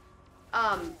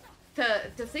to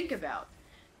think about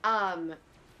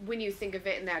when you think of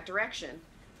it in that direction.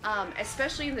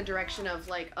 Especially in the direction of,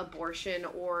 like, abortion,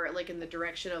 or, like, in the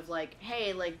direction of, like,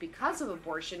 hey, like, because of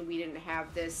abortion, we didn't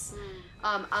have this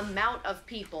amount of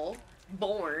people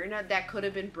born that could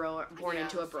have been born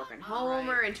into a broken home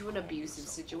or into an abusive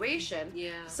situation.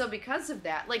 Yeah. So because of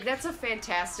that, like, that's a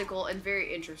fantastical and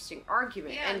very interesting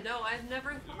argument. Yeah, and no, I've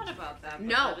never thought about that.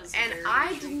 No, that is and a very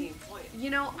I intriguing didn't, point. you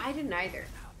know, I didn't either.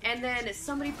 And then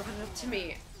somebody brought it up to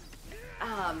me,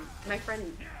 my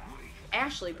friend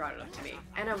Ashley brought it up to me,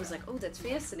 and I was like, oh, that's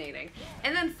fascinating.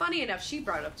 And then, funny enough, she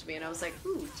brought it up to me, and I was like,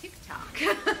 ooh, TikTok.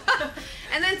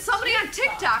 And then somebody on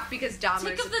TikTok, because Dahmer's...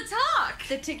 Tick of the talk!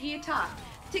 The Tiki-Talk.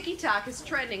 Tiki-Talk is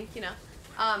trending, you know.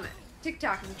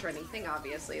 TikTok is a trending thing,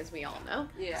 obviously, as we all know.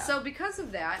 Yeah. So because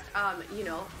of that, you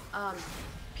know,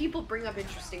 people bring up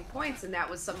interesting points, and that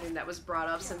was something that was brought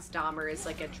up since Dahmer is,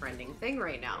 like, a trending thing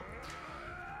right now.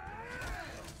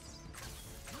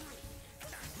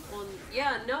 Well,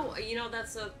 yeah, no, you know,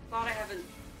 that's a thought I haven't...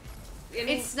 I mean,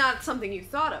 it's not something you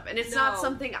thought of, and it's not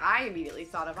something I immediately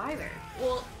thought of either.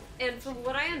 Well, and from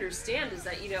what I understand is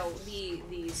that, you know,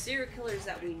 the serial killers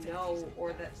that we know,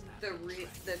 or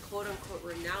the quote-unquote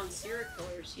renowned serial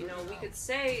killers, you know, we could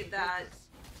say that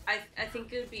I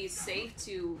think it would be safe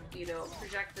to, you know,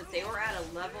 project that they were at a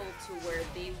level to where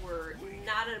they were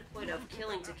not at a point of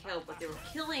killing to kill, but they were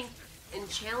killing and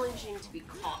challenging to be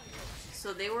caught.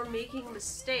 So they were making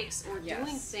mistakes or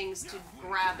doing things to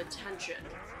grab attention.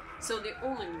 So the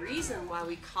only reason why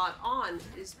we caught on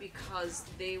is because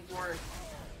they were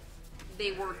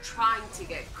trying to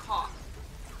get caught.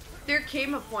 There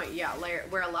came a point,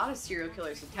 where a lot of serial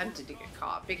killers attempted to get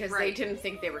caught because they didn't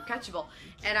think they were catchable.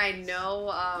 And I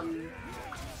know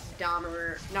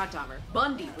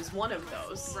Bundy was one of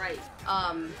those. Right.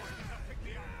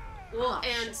 Well,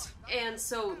 and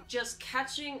so just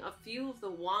catching a few of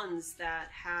the ones that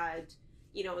had,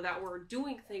 you know, that were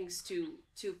doing things to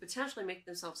potentially make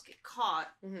themselves get caught.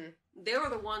 Mm-hmm. They were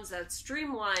the ones that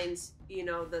streamlined, you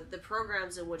know, the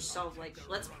programs in which sort of like,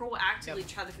 let's proactively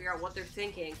try to figure out what they're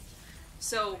thinking.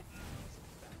 So,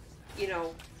 you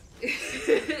know,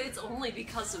 it's only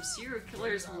because of serial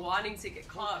killers wanting to get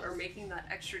caught or making that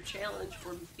extra challenge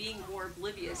for being more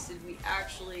oblivious did we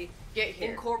actually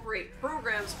incorporate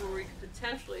programs where we could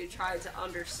potentially try to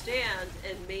understand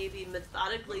and maybe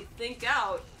methodically think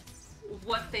out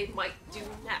what they might do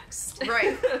next.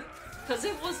 Right. Because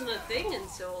it wasn't a thing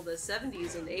until the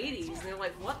 70s and 80s. And they're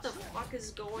like, what the fuck is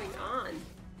going on?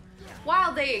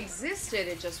 While they existed,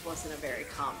 it just wasn't a very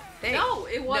common thing. No,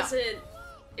 it wasn't. No.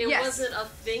 It wasn't a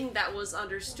thing that was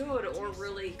understood or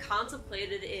really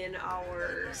contemplated in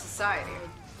our society.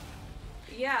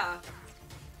 Yeah.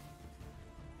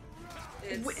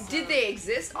 Did they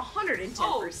exist? 110%.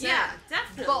 Oh, yeah,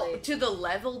 definitely. But to the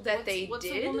level that they what's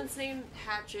did? the woman's name?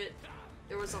 Hatchet.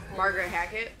 There was a whole... Margaret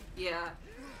Hackett? Yeah.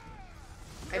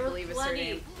 I believe it's her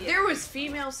name. Yeah. There was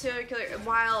female serial killer,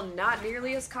 while not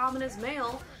nearly as common as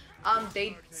male,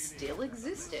 they still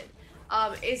existed.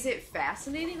 Is it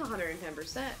fascinating?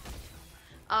 110%.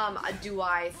 Do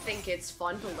I think it's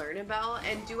fun to learn about?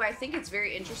 And do I think it's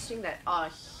very interesting that a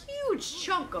huge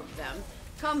chunk of them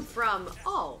come from,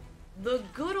 the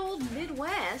good old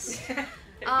Midwest?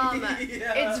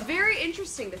 It's very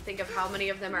interesting to think of how many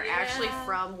of them are actually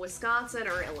from Wisconsin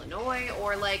or Illinois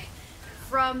or, like,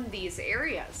 from these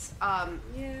areas.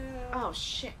 Oh,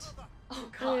 shit. Oh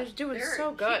god, I was doing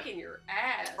so good. Kicking your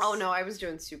ass. Oh no, I was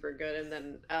doing super good, and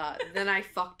then I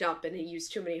fucked up and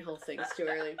used too many whole things too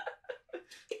early.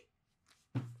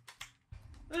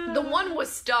 The one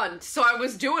was stunned, so I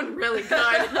was doing really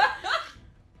good.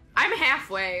 I'm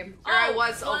halfway, or I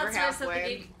was over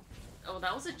halfway.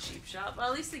 That was a cheap shot, but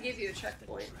at least they gave you a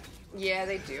checkpoint. Yeah,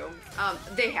 they do.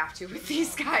 They have to with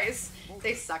these guys.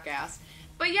 They suck ass.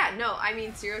 But yeah, no, I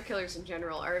mean, serial killers in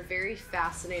general are a very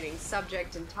fascinating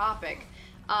subject and topic.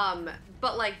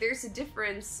 But, like, there's a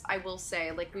difference, I will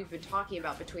say, like we've been talking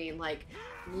about, between, like,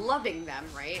 loving them,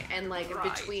 right? And, like,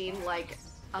 between, like,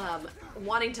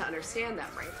 wanting to understand them,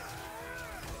 right?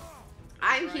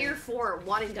 I'm here for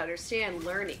wanting to understand,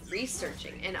 learning,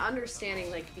 researching, and understanding,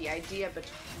 like, the idea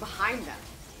behind them.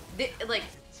 Like,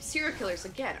 serial killers,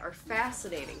 again, are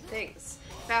fascinating things.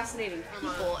 Fascinating people.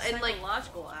 From a and, like,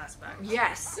 psychological aspect.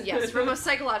 Yes, from a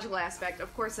psychological aspect.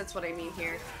 Of course, that's what I mean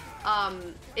here.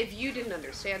 If you didn't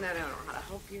understand that, I don't know how to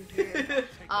help you here.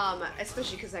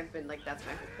 Especially because I've been, like, that's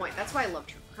my whole point. That's why I love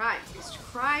true crime. Because true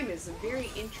crime is a very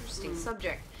interesting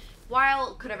subject.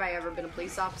 While, could have I ever been a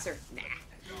police officer? Nah.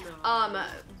 No.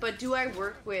 But do I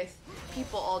work with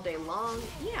people all day long?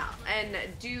 Yeah. And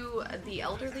do the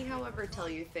elderly, however, tell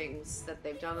you things that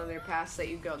they've done in their past that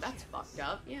you go, that's fucked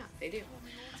up? Yeah, they do.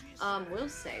 Will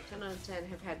say 10 out of 10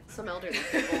 have had some elderly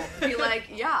people be like,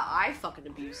 yeah, I fucking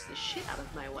abused the shit out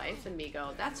of my wife, and me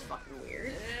go, that's fucking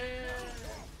weird.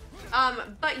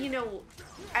 But you know,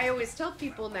 I always tell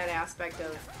people in that aspect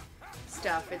of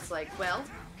stuff, it's like, well,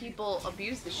 people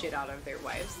abused the shit out of their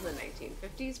wives in the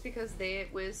 1950s because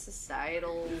it was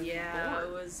societal norm.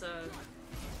 It was a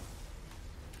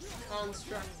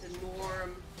construct and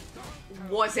norm.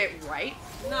 Was it right?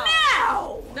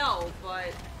 No! No,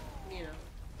 but, you know.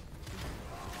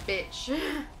 Bitch.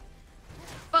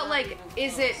 But, like,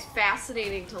 is it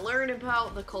fascinating to learn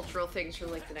about the cultural things from,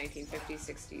 like, the 1950s,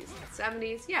 60s, and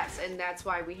 70s? Yes, and that's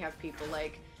why we have people,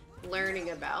 like, learning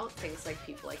about things like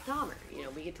people like Dahmer. You know,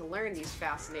 we get to learn these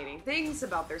fascinating things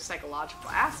about their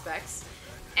psychological aspects,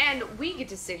 and we get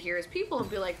to sit here as people and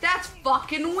be like, that's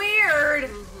fucking weird!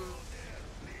 Mm-hmm.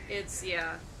 It's,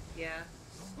 yeah.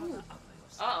 Ooh.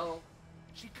 Uh-oh.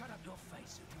 She cut up your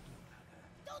face.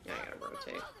 Yeah, I gotta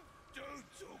rotate. Don't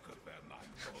talk about my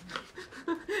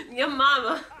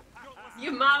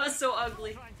Your mama's so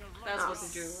ugly. That's what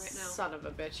they're doing right now. Son of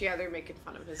a bitch. Yeah, they're making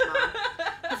fun of his mom.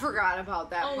 I forgot about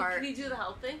that part. Can you do the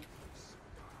health thing?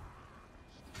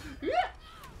 Yeah.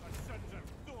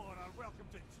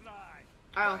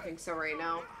 I don't think so right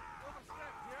now.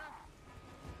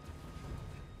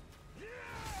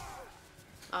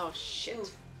 Oh, shit. Ooh.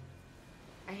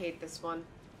 I hate this one.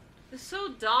 It's so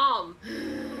dumb.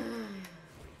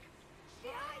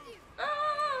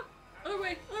 Ah! Other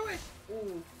way.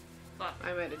 Ooh. Fuck.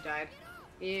 I might have died.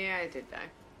 Yeah, I did die.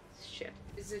 Shit.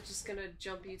 Is it just gonna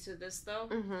jump you to this, though?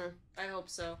 Mm-hmm. I hope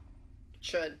so. It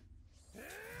should.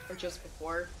 Or just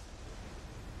before.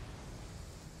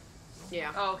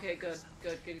 Yeah. Oh, okay, good.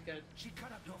 She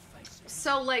cut up your face.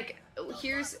 So, like,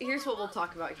 here's what we'll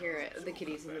talk about here at the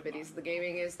Kitties and the Biddies of the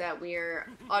Gaming is that we are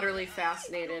utterly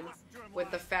fascinated with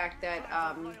the fact that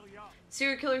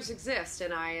serial killers exist,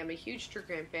 and I am a huge true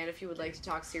crime fan. If you would like to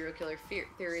talk serial killer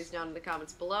theories down in the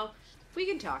comments below, we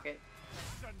can talk it.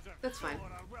 That's fine.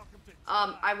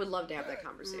 I would love to have that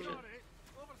conversation.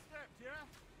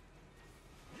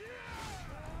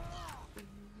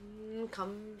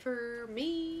 Come for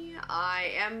me,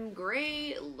 I am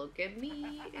great, look at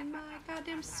me and my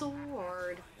goddamn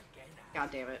sword. God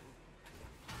damn it.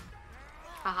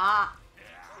 Haha.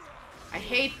 I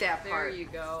hate that There part. you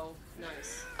go.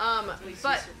 Nice.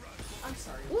 But... I'm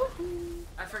sorry. Woohoo.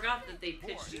 I forgot that they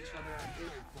pitched each other at you.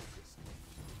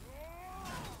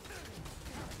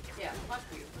 Yeah, fuck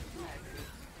you.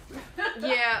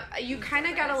 Yeah, you kind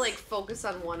of gotta, like, focus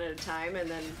on one at a time and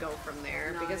then go from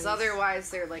there. Because Nice. otherwise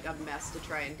they're, like, a mess to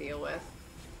try and deal with.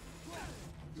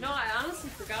 No, I honestly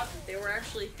forgot that they were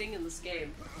actually a thing in this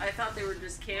game. I thought they were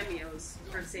just cameos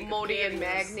for the sake of Modi and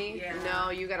cameos. Magni? Yeah. No,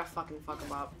 you gotta fucking fuck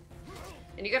them up.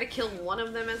 And you gotta kill one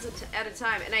of them at a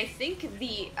time. And I think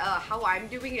the, how I'm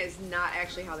doing it is not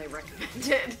actually how they recommend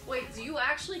it. Wait, do you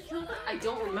actually kill them? I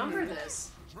don't remember this.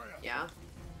 Yeah.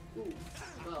 Ooh,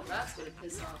 well, that's gonna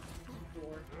piss off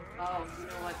Thor. Oh, you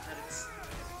know what? That is.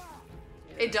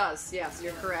 Yeah. It does, yes,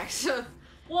 you're correct.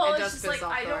 Well, It it's does just piss like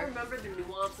off I Thor. don't remember the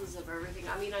nuances of everything.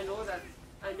 I mean, I know that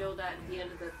at the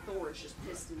end of the Thor is just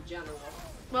pissed in general.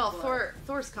 Well, But-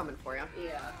 Thor's coming for you.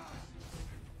 Yeah.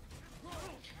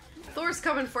 Thor's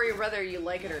coming for you whether you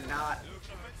like it or not.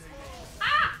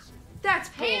 Ah! That's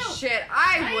Hail! bullshit.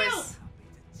 I Hail! was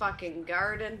fucking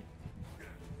guarding.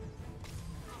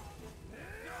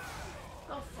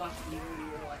 Oh fuck you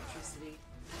and your electricity.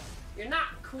 You're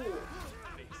not cool.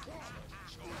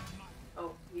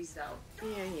 Oh, he's out.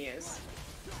 Yeah, he is.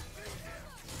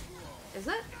 Is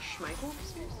that Schmeichel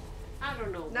upstairs? I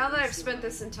don't know. Now what that I've he's spent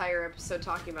doing. this entire episode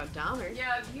talking about Dahmer.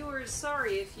 Yeah, viewers,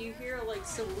 sorry if you hear like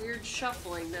some weird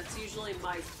shuffling. That's usually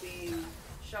Mike being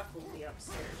shuffly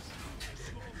upstairs.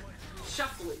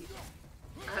 Shuffly.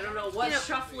 I don't know what You know,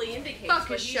 shuffly indicates. Fuck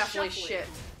but his he's shuffly shuffling. shit.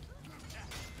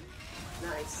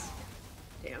 Nice.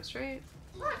 Damn straight.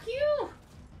 Fuck you!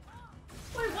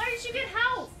 Wait, why did you get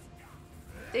health?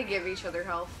 They give each other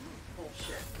health.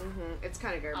 Bullshit. It's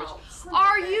kind of garbage. Oh, son of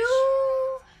Are a bitch.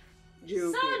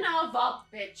 you? Son of a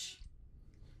bitch!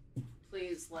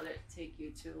 Please let it take you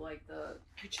to like the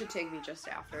It should take me just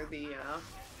after the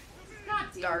God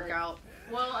damn dark it. out.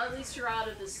 Well, at least you're out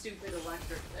of the stupid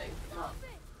electric thing. Oh,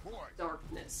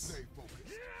 darkness.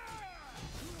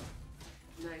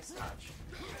 Nice dodge.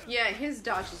 Yeah, his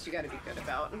dodges you gotta be good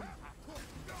about.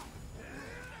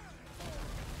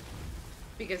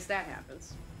 Because that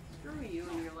happens. Screw you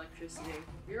and your electricity.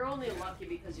 You're only lucky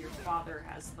because your father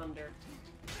has thunder.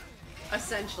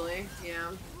 Essentially,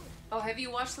 yeah. Oh, have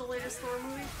you watched the latest Thor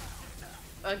movie?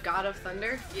 A God of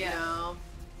Thunder? Yeah. No.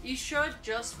 You should,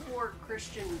 just for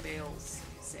Christian Bale's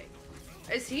sake.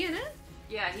 Is he in it?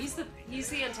 Yeah, he's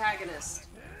the antagonist,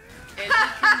 and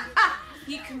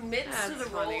he commits to That's the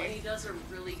role, funny. and he does a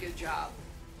really good job.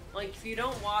 Like, if you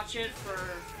don't watch it for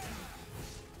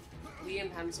Liam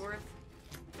Hemsworth,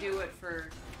 do it for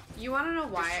You wanna know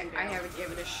why Christian I Bale. haven't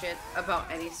given a shit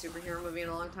about any superhero movie in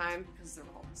a long time? because they're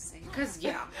all the same. Cause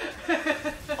yeah.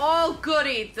 Oh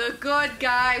goody, the good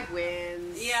guy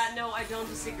wins. Yeah, no, I don't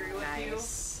disagree with you.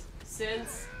 Nice.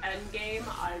 Since Endgame,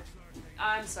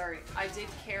 I'm sorry, I did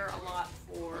care a lot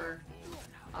for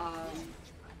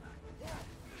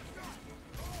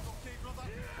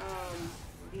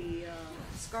the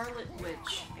Scarlet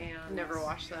Witch, and Never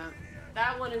watched that.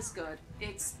 that one is good.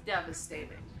 It's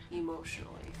devastating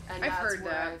emotionally, and I've that's heard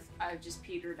where that. I've just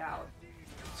petered out.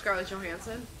 Scarlett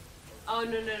Johansson, Oh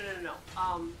no.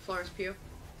 Florence Pugh,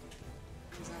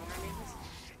 Is that what her name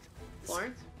is?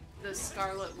 Florence. The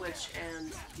Scarlet Witch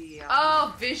and the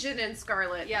Oh, Vision and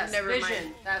Scarlet. yes, Never Vision.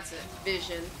 mind. That's it.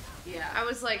 Vision. Yeah. I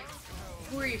was like,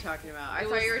 who are you talking about? I It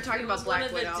thought was- you were talking it about was Black one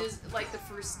of Widow. the like the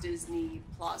first Disney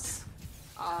Plus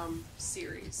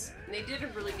series. And they did a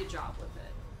really good job with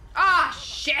it. Ah,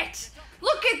 shit!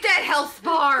 Look at that health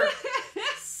bar!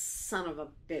 Son of a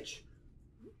bitch.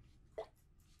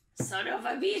 Son of a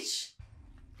bitch!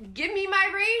 Give me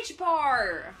my rage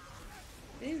bar!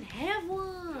 I didn't have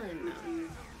one.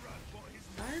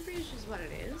 Garbage is what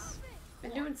it is.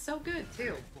 Been doing so good,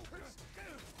 too.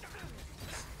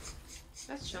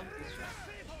 That's chill. That's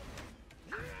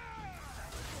chill.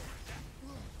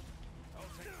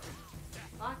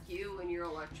 Fuck you and your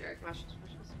electric. Watch this,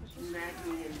 watch this, watch this.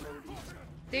 Magni and Modi.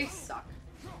 They suck.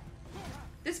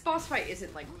 This boss fight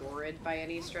isn't, like, horrid by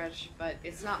any stretch, but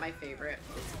it's not my favorite.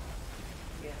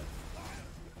 Yeah.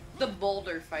 The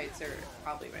boulder fights are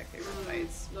probably my favorite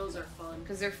fights. Those are fun.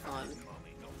 Because they're fun.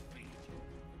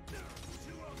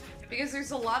 Because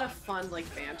there's a lot of fun, like,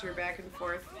 banter back and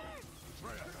forth.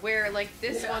 Where, like,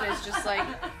 this one is just, like,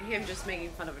 him just making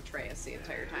fun of Atreus the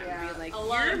entire time. Yeah. Being like, A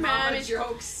lot your of mom mama is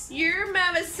jokes. Your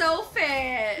mom is so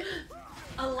fat.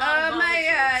 A lot of Oh mama my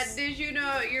god, jokes. did you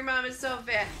know your mom is so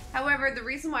fat? However, the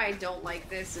reason why I don't like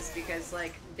this is because,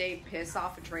 like, they piss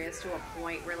off Atreus to a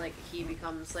point where, like, he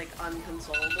becomes, like,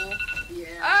 unconsolable. Yeah.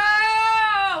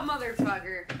 Oh,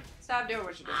 motherfucker. Stop doing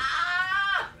what you're doing.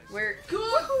 Ah! Where...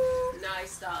 Good.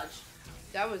 Nice dodge.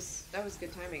 That was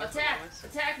good timing. Attack!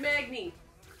 Attack Magni!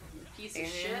 You piece of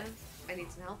And shit. I need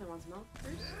some help. I want some help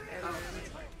first.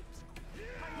 And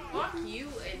Fuck you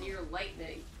and your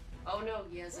lightning. Oh no,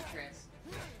 he has a Atreus.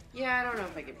 yeah, I don't know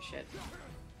if I give a shit.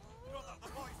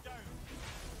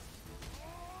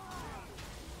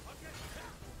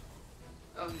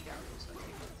 Oh, he got rid of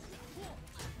something.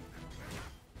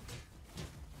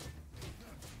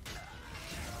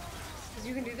 Because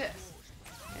you can do this.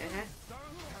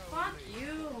 Fuck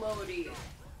you, Modi.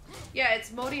 Yeah,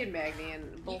 it's Modi and Magni,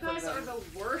 and both You guys of are them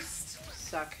the worst.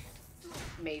 suck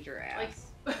major ass.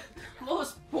 Like,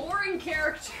 most boring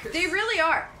characters. They really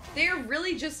are. They're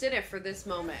really just in it for this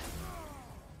moment.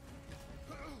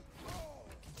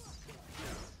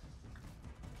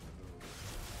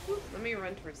 Let me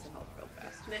run towards the health real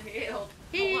fast. The hail.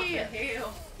 Hey. I want the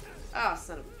hail. Oh,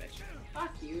 son of a bitch.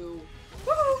 Fuck you.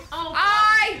 Woohoo! Oh,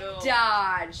 I fuck you.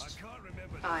 dodged.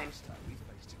 Fine.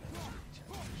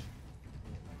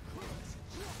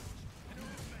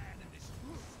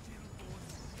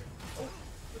 Oh,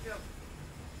 look out.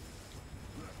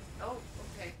 Oh,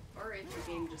 okay. Alright,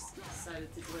 the game just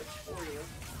decided to glitch for you.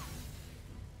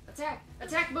 Attack!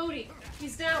 Attack Modi!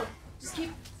 He's down! Just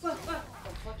keep... Oh, fuck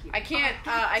you. I can't,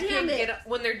 Oh, I damn can't it. get up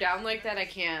when they're down like that. I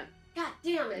can't. God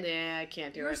damn it! Yeah, I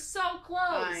can't do You're it. so close!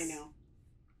 I know.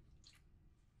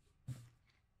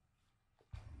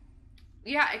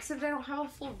 Yeah, except I don't have a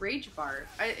full rage bar.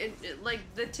 Like,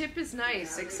 the tip is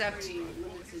nice, Yeah, except they're pretty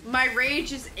limited. my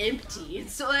rage is empty,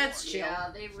 so that's chill. Yeah,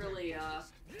 they really,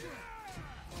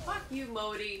 Fuck you,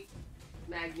 Modi.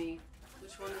 Magni.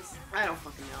 Which one is... I don't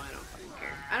fucking know. I don't fucking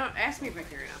care. I don't... Ask me if I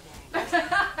care or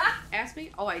not. Ask me?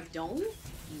 Oh, I don't?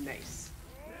 Nice.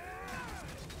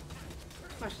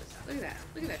 Watch this. Look at that.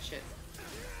 Look at that shit.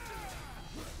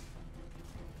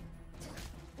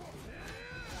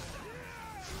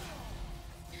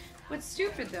 What's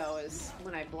stupid, though, is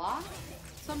when I block,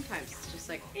 sometimes it's just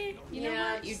like, you know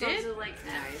what? You did? Like,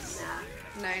 Nice.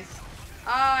 nah. Nice.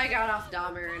 Oh, I got off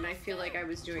Dahmer, and I feel like I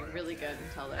was doing really good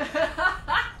until then.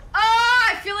 Oh,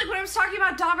 I feel like when I was talking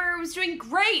about Dahmer, I was doing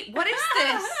great. What is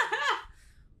this?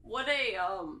 What a,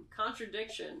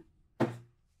 contradiction.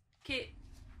 Okay,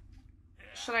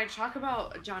 Should I talk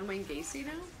about John Wayne Gacy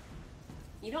now?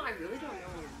 you know, I really don't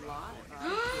know a lot about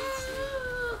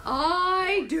Gacy.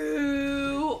 I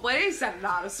do. What is that?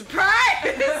 Not a surprise.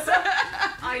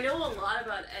 I know a lot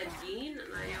about Ed Gein,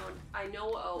 and I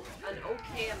know an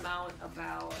okay amount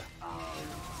about,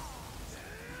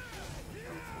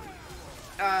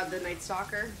 The Night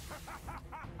Stalker,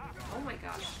 oh my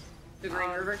gosh. the Green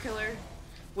River Killer.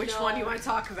 Which no. one do you want to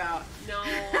talk about? No,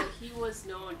 he was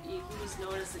known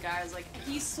as the guy who's like,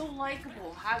 he's so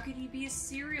likable. How could he be a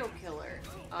serial killer?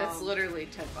 That's literally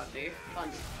Ted Bundy.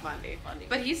 Bundy.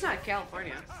 But he's not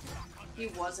California. he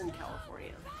was in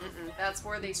California. Mm-mm. That's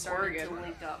where they started Oregon. to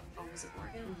link up. Oh, was it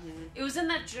Oregon? Mm-hmm. It was in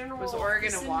that general It was Oregon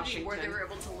and vicinity Washington. where they were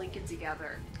able to link it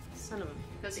together. Son of a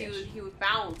Because bitch. he would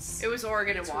bounce. It was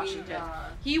Oregon and between, Washington.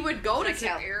 He would go to that's an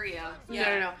California.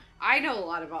 area. No. I know a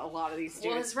lot about a lot of these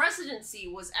Well, dudes. his residency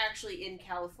was actually in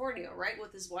California, right?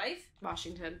 With his wife?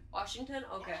 Washington. Washington?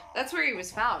 Okay. That's where he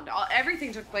was found.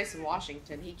 Everything took place in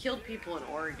Washington. He killed people in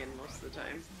Oregon most of the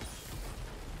time.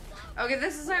 Okay,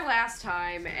 this is our last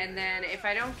time, and then if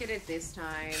I don't get it this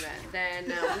time,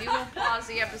 then we will pause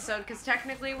the episode, because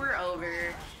technically we're over,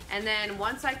 and then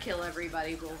once I kill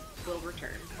everybody, we'll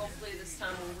return. Hopefully this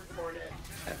time we'll record it.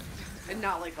 And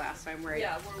not like last time where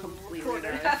I we'll completely record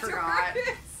it forgot.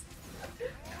 afterwards.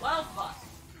 Well, fuck.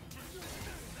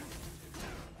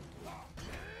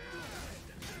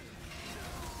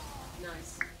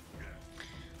 Nice.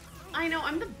 I know,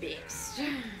 I'm the best.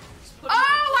 Just put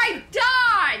Oh, I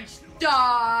dodged!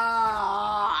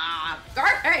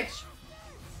 Garbage!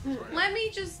 Let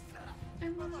me just...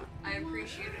 I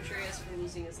appreciate Atreus for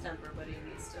losing his temper, but he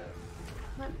needs to...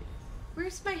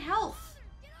 Where's my health?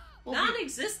 We'll be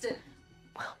Non-existent.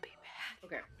 back.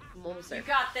 Okay, I'm almost there. You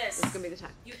got this. This is gonna be the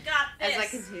time. You got this. As I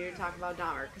continue to talk about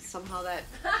Dahmer, because somehow that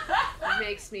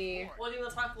makes me... Well, do you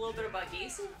want to talk a little bit about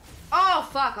Gacy? Oh,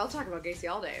 fuck, I'll talk about Gacy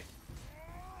all day.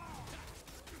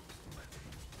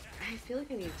 I feel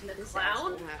like I need to take The this clown?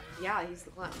 asshole out. Yeah, he's the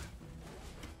clown.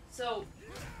 So,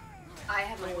 I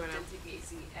haven't What do you looked wanna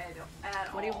into Gacy at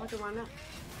all. What do you fucking want to know?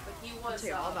 But he I'll was, tell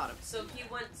you all about him. So he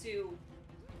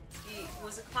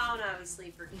was a clown,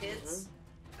 obviously, for kids.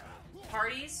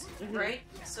 Parties, right?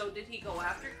 So did he go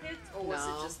after kids, or was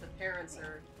No. it just the parents?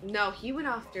 Or No, he went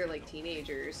after like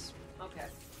teenagers. okay,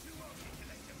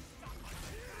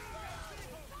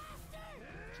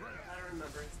 I don't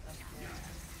remember his stuff.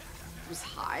 He was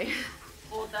high.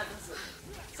 Well, that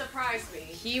doesn't surprise me.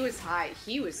 He was high.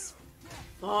 He was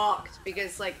fucked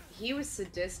because like he was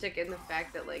sadistic in the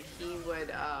fact that like he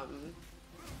would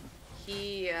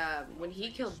when he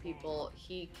killed people,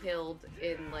 he killed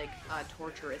in like a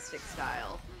torturistic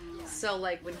style. So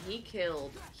like when he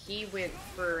killed, he went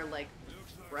for like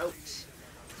throat.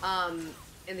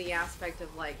 In the aspect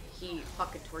of like he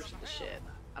fucking tortured the shit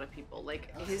out of people.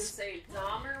 Like I was his gonna say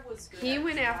Dahmer was good. he at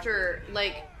went after tracking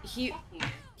like people.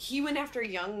 he went after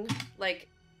young, like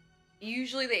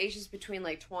usually the ages between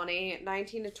like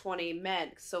 19 to 20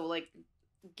 men. So like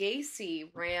Gacy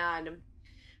ran.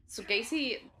 So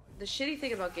Gacy, the shitty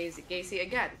thing about Gacy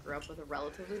again grew up with a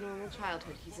relatively normal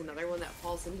childhood. He's another one that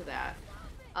falls into that.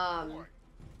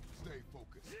 Stay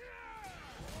focused.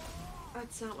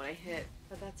 That's not what I hit,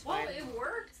 but that's Well, fine. it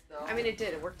worked though. I mean, it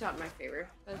did. It worked out in my favor.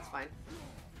 That's fine.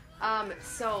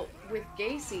 So with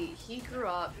Gacy, he grew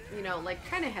up, you know, like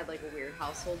kind of had like a weird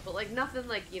household, but like nothing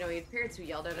like, you know, he had parents who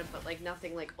yelled at him, but like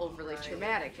nothing like overly Right.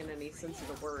 traumatic in any sense of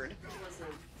the word. He wasn't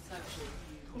sexually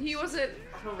abused. He wasn't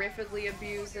horrifically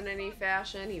abused in any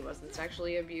fashion. He wasn't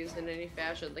sexually abused in any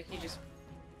fashion. Like he just,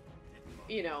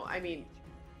 you know, I mean,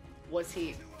 was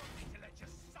he?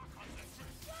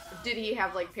 Did he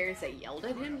have like parents that yelled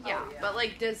at him? Yeah. Oh, yeah. But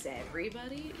like, does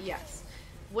everybody? Yes.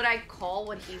 Would I call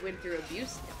when he went through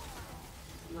abuse?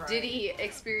 No. Right. Did he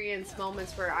experience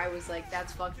moments where I was like,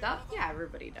 that's fucked up? Yeah,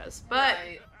 everybody does. But,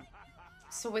 Right.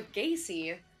 so with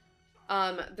Gacy,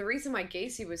 the reason why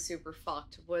Gacy was super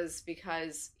fucked was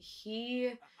because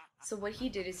so what he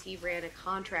did is he ran a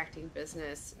contracting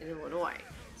business in Illinois.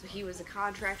 So he was a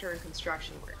contractor and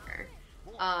construction worker,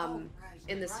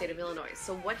 in the state of Illinois.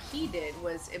 So what he did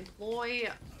was employ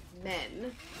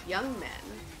men, young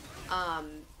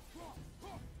men,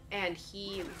 and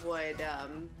he would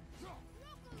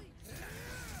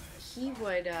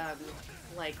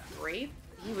like rape,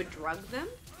 he would drug them,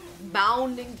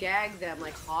 bound and gag them,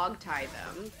 like hog tie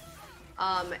them,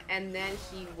 and then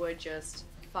he would just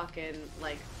fucking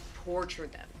like torture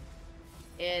them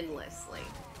endlessly.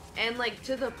 And like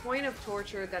to the point of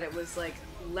torture that it was like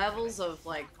levels of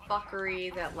like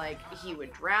fuckery that like he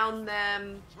would drown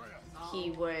them,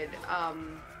 he would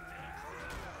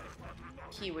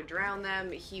drown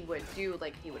them, he would do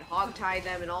like he would hog tie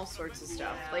them and all sorts of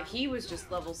stuff. Yeah. Like he was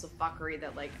just levels of fuckery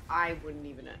that like I couldn't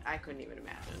even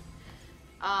imagine.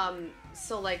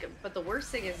 So like, but the worst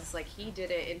thing is like he did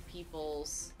it in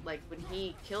people's, like when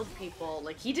he killed people,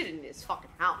 like he did it in his fucking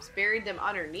house, buried them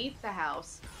underneath the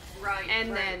house. Right. And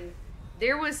right. then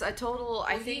there was a total,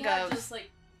 I Well, think he had of, just, like,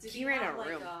 did he ran have, a like,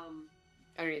 room.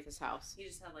 Underneath his house. he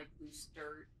just had like loose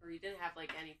dirt, or he didn't have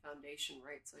like any foundation,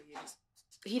 right? So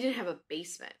He didn't have a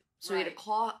basement. So he had a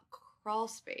Right. crawl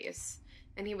space,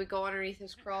 and he would go underneath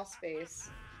his crawl space.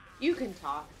 You can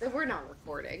talk. We're not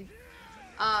recording.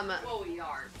 well, we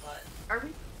are, but Are we?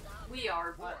 we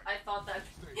are, but I thought that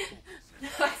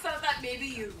I thought that maybe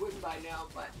you'd win by now,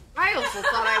 but I also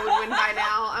thought I would win by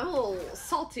now. I'm a little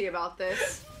salty about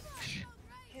this.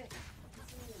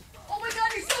 oh my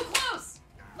god, you're so close!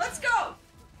 Let's go!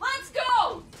 Let's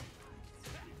go!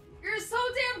 You're so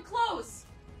damn close!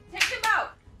 Take him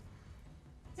out!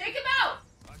 Take him out!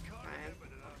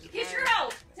 Get your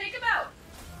help! Take him out!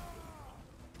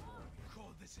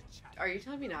 Are you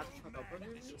telling me not to fuck up with him?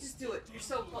 Just do it. You're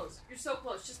so close. You're so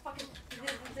close. Just fucking.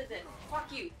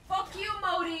 Fuck you. Fuck you,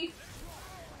 Modi!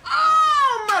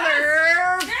 Oh,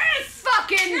 mother! Yes!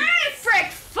 Fucking Yes! frick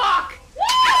fuck!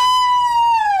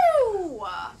 Woo!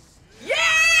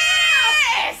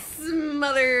 Yes!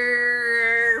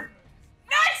 Mother!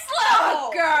 Next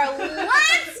level! Fucker,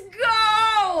 let's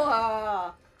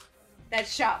go! That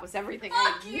shot was everything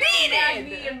Fuck I you, needed!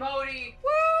 Magni and Modi!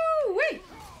 Woo! Wait!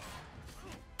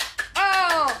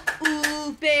 Oh!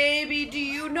 Ooh, baby, do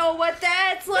you know what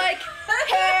that's like?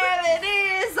 Heaven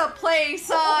is a place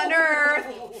on earth.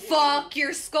 Fuck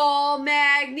your skull,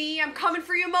 Magni. I'm coming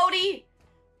for you, Modi.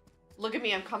 Look at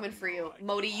me, I'm coming for you.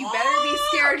 Modi, you better be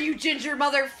scared, you ginger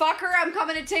motherfucker. I'm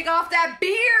coming to take off that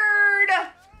beard.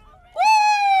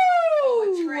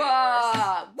 Woo!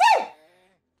 Atreus. Woo!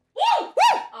 Woo!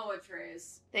 Woo! Oh,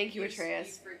 Atreus. Thank you, You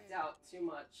Atreus. freaked out too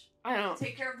much. I don't.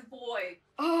 Take care of the boy.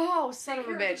 Oh, son Take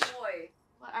of a care bitch. of the boy.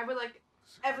 I would like.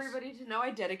 everybody to know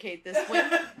I dedicate this win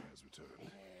Has returned.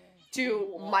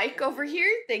 to Mike over here.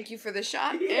 Thank you for the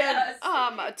shot. Yes.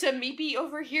 And to Meepy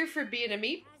over here for being a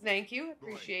Meep. Thank you.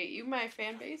 Appreciate you, my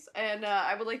fan base. And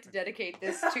I would like to dedicate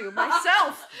this to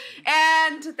myself.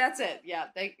 And that's it. Yeah.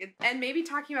 And maybe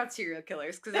talking about serial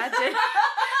killers, because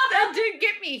that did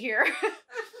get me here.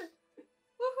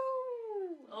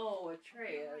 Woohoo! Oh,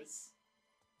 Atreus.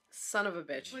 Son of a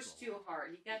bitch. Pushed too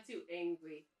hard. He got too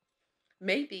angry.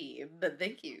 Maybe, but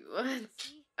thank you.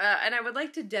 And I would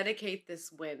like to dedicate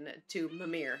this win to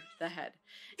Mimir, the head.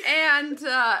 And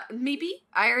maybe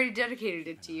I already dedicated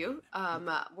it to you.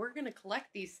 We're gonna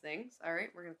collect these things. All right,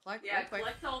 we're gonna collect. Yeah, real quick.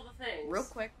 collect all the things. Real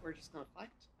quick, we're just gonna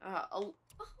collect.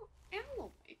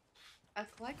 Animal meat.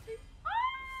 Collecting.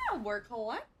 We're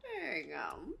collecting.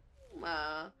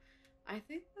 I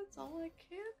think that's all I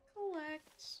can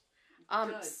collect.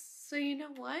 Good. So you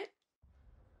know what?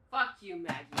 Fuck you,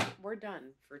 Maggie. We're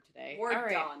done for today. We're All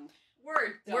right. done.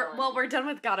 We're done. We're done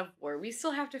with God of War. We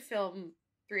still have to film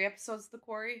 3 episodes of The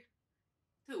Quarry.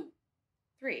 2.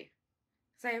 3.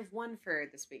 Because I have 1 for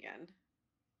this weekend.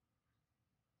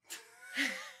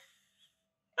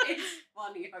 It's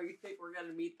funny how you think we're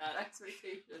gonna meet that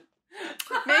expectation.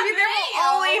 Maybe there will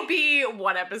only be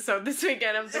 1 episode this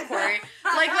weekend of The Quarry.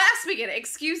 Like last weekend,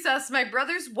 excuse us, my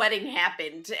brother's wedding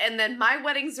happened, and then my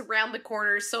wedding's around the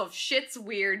corner, so if shit's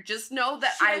weird, just know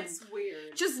that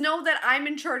weird. Just know that I'm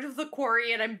in charge of The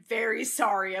Quarry, and I'm very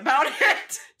sorry about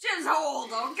it. Just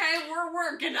hold, okay? We're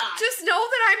working on it. Just know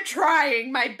that I'm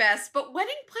trying my best, but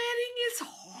wedding planning is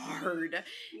hard.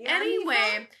 Yeah,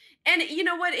 Anyway, and you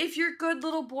know what? If you're good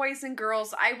little boys and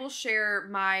girls, I will share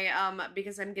my,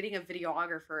 because I'm getting a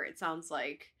videographer, it sounds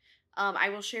like. I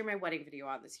will share my wedding video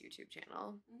on this YouTube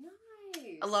channel.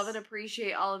 Nice. I love and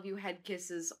appreciate all of you head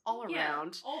kisses all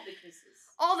around. All the kisses.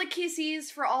 All the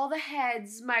kissies for all the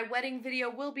heads. My wedding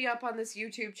video will be up on this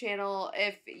YouTube channel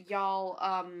if y'all,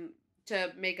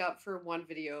 to make up for 1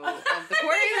 video of The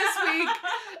Quarry this week.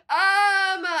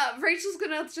 Rachel's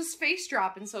gonna just face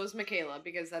drop, and so is Michaela,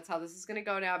 because that's how this is gonna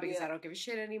go now, because I don't give a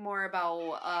shit anymore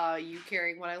about, you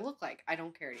caring what I look like. I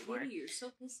don't care anymore. Maybe you're so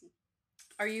pissy.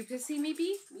 Are you pissy,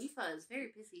 Meepy? Mifa is very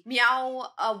pissy. Meow,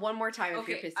 1 more time if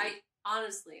you're Okay, pissy.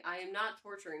 honestly, I am not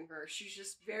torturing her. She's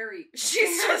just very,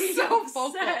 She's very just so upset.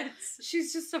 vocal.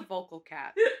 She's just a vocal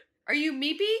cat. Are you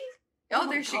Meepy? Oh,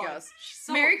 my there she God. goes. She's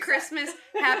so Merry upset. Christmas.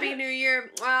 Happy New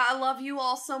Year. I love you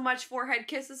all so much. Forehead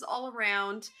kisses all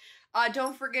around.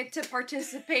 Don't forget to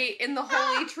participate in the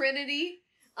Holy Trinity.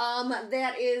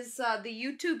 That is the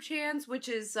YouTube channels, which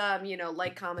is,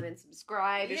 like, comment, and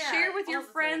subscribe. Yeah, Share with your all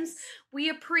the friends. things. We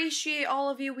appreciate all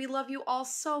of you. We love you all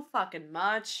so fucking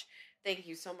much. Thank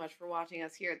you so much for watching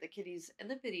us here at the Kitties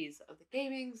and the Biddies of the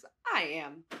Gamings. I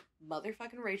am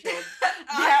motherfucking Rachel.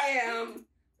 I am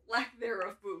lack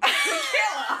thereof boob.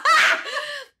 Michaela.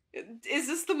 Is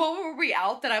this the moment where we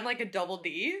out that I'm like a double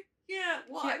D? Yeah,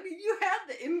 well, Yeah. I mean, you had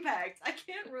the impact. I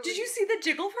can't really. Did you see the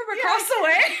jiggle from Yeah, across the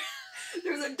way?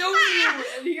 There's a W,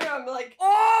 and here I'm like,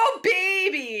 Oh,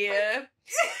 baby!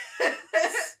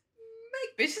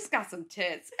 Bitch has got some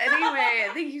tits. Anyway,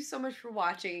 thank you so much for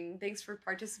watching. Thanks for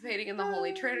participating in the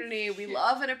Holy Trinity. We shit.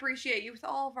 love and appreciate you with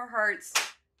all of our hearts.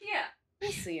 yeah.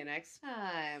 We'll see you next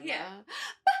time. Yeah.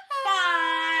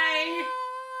 Bye!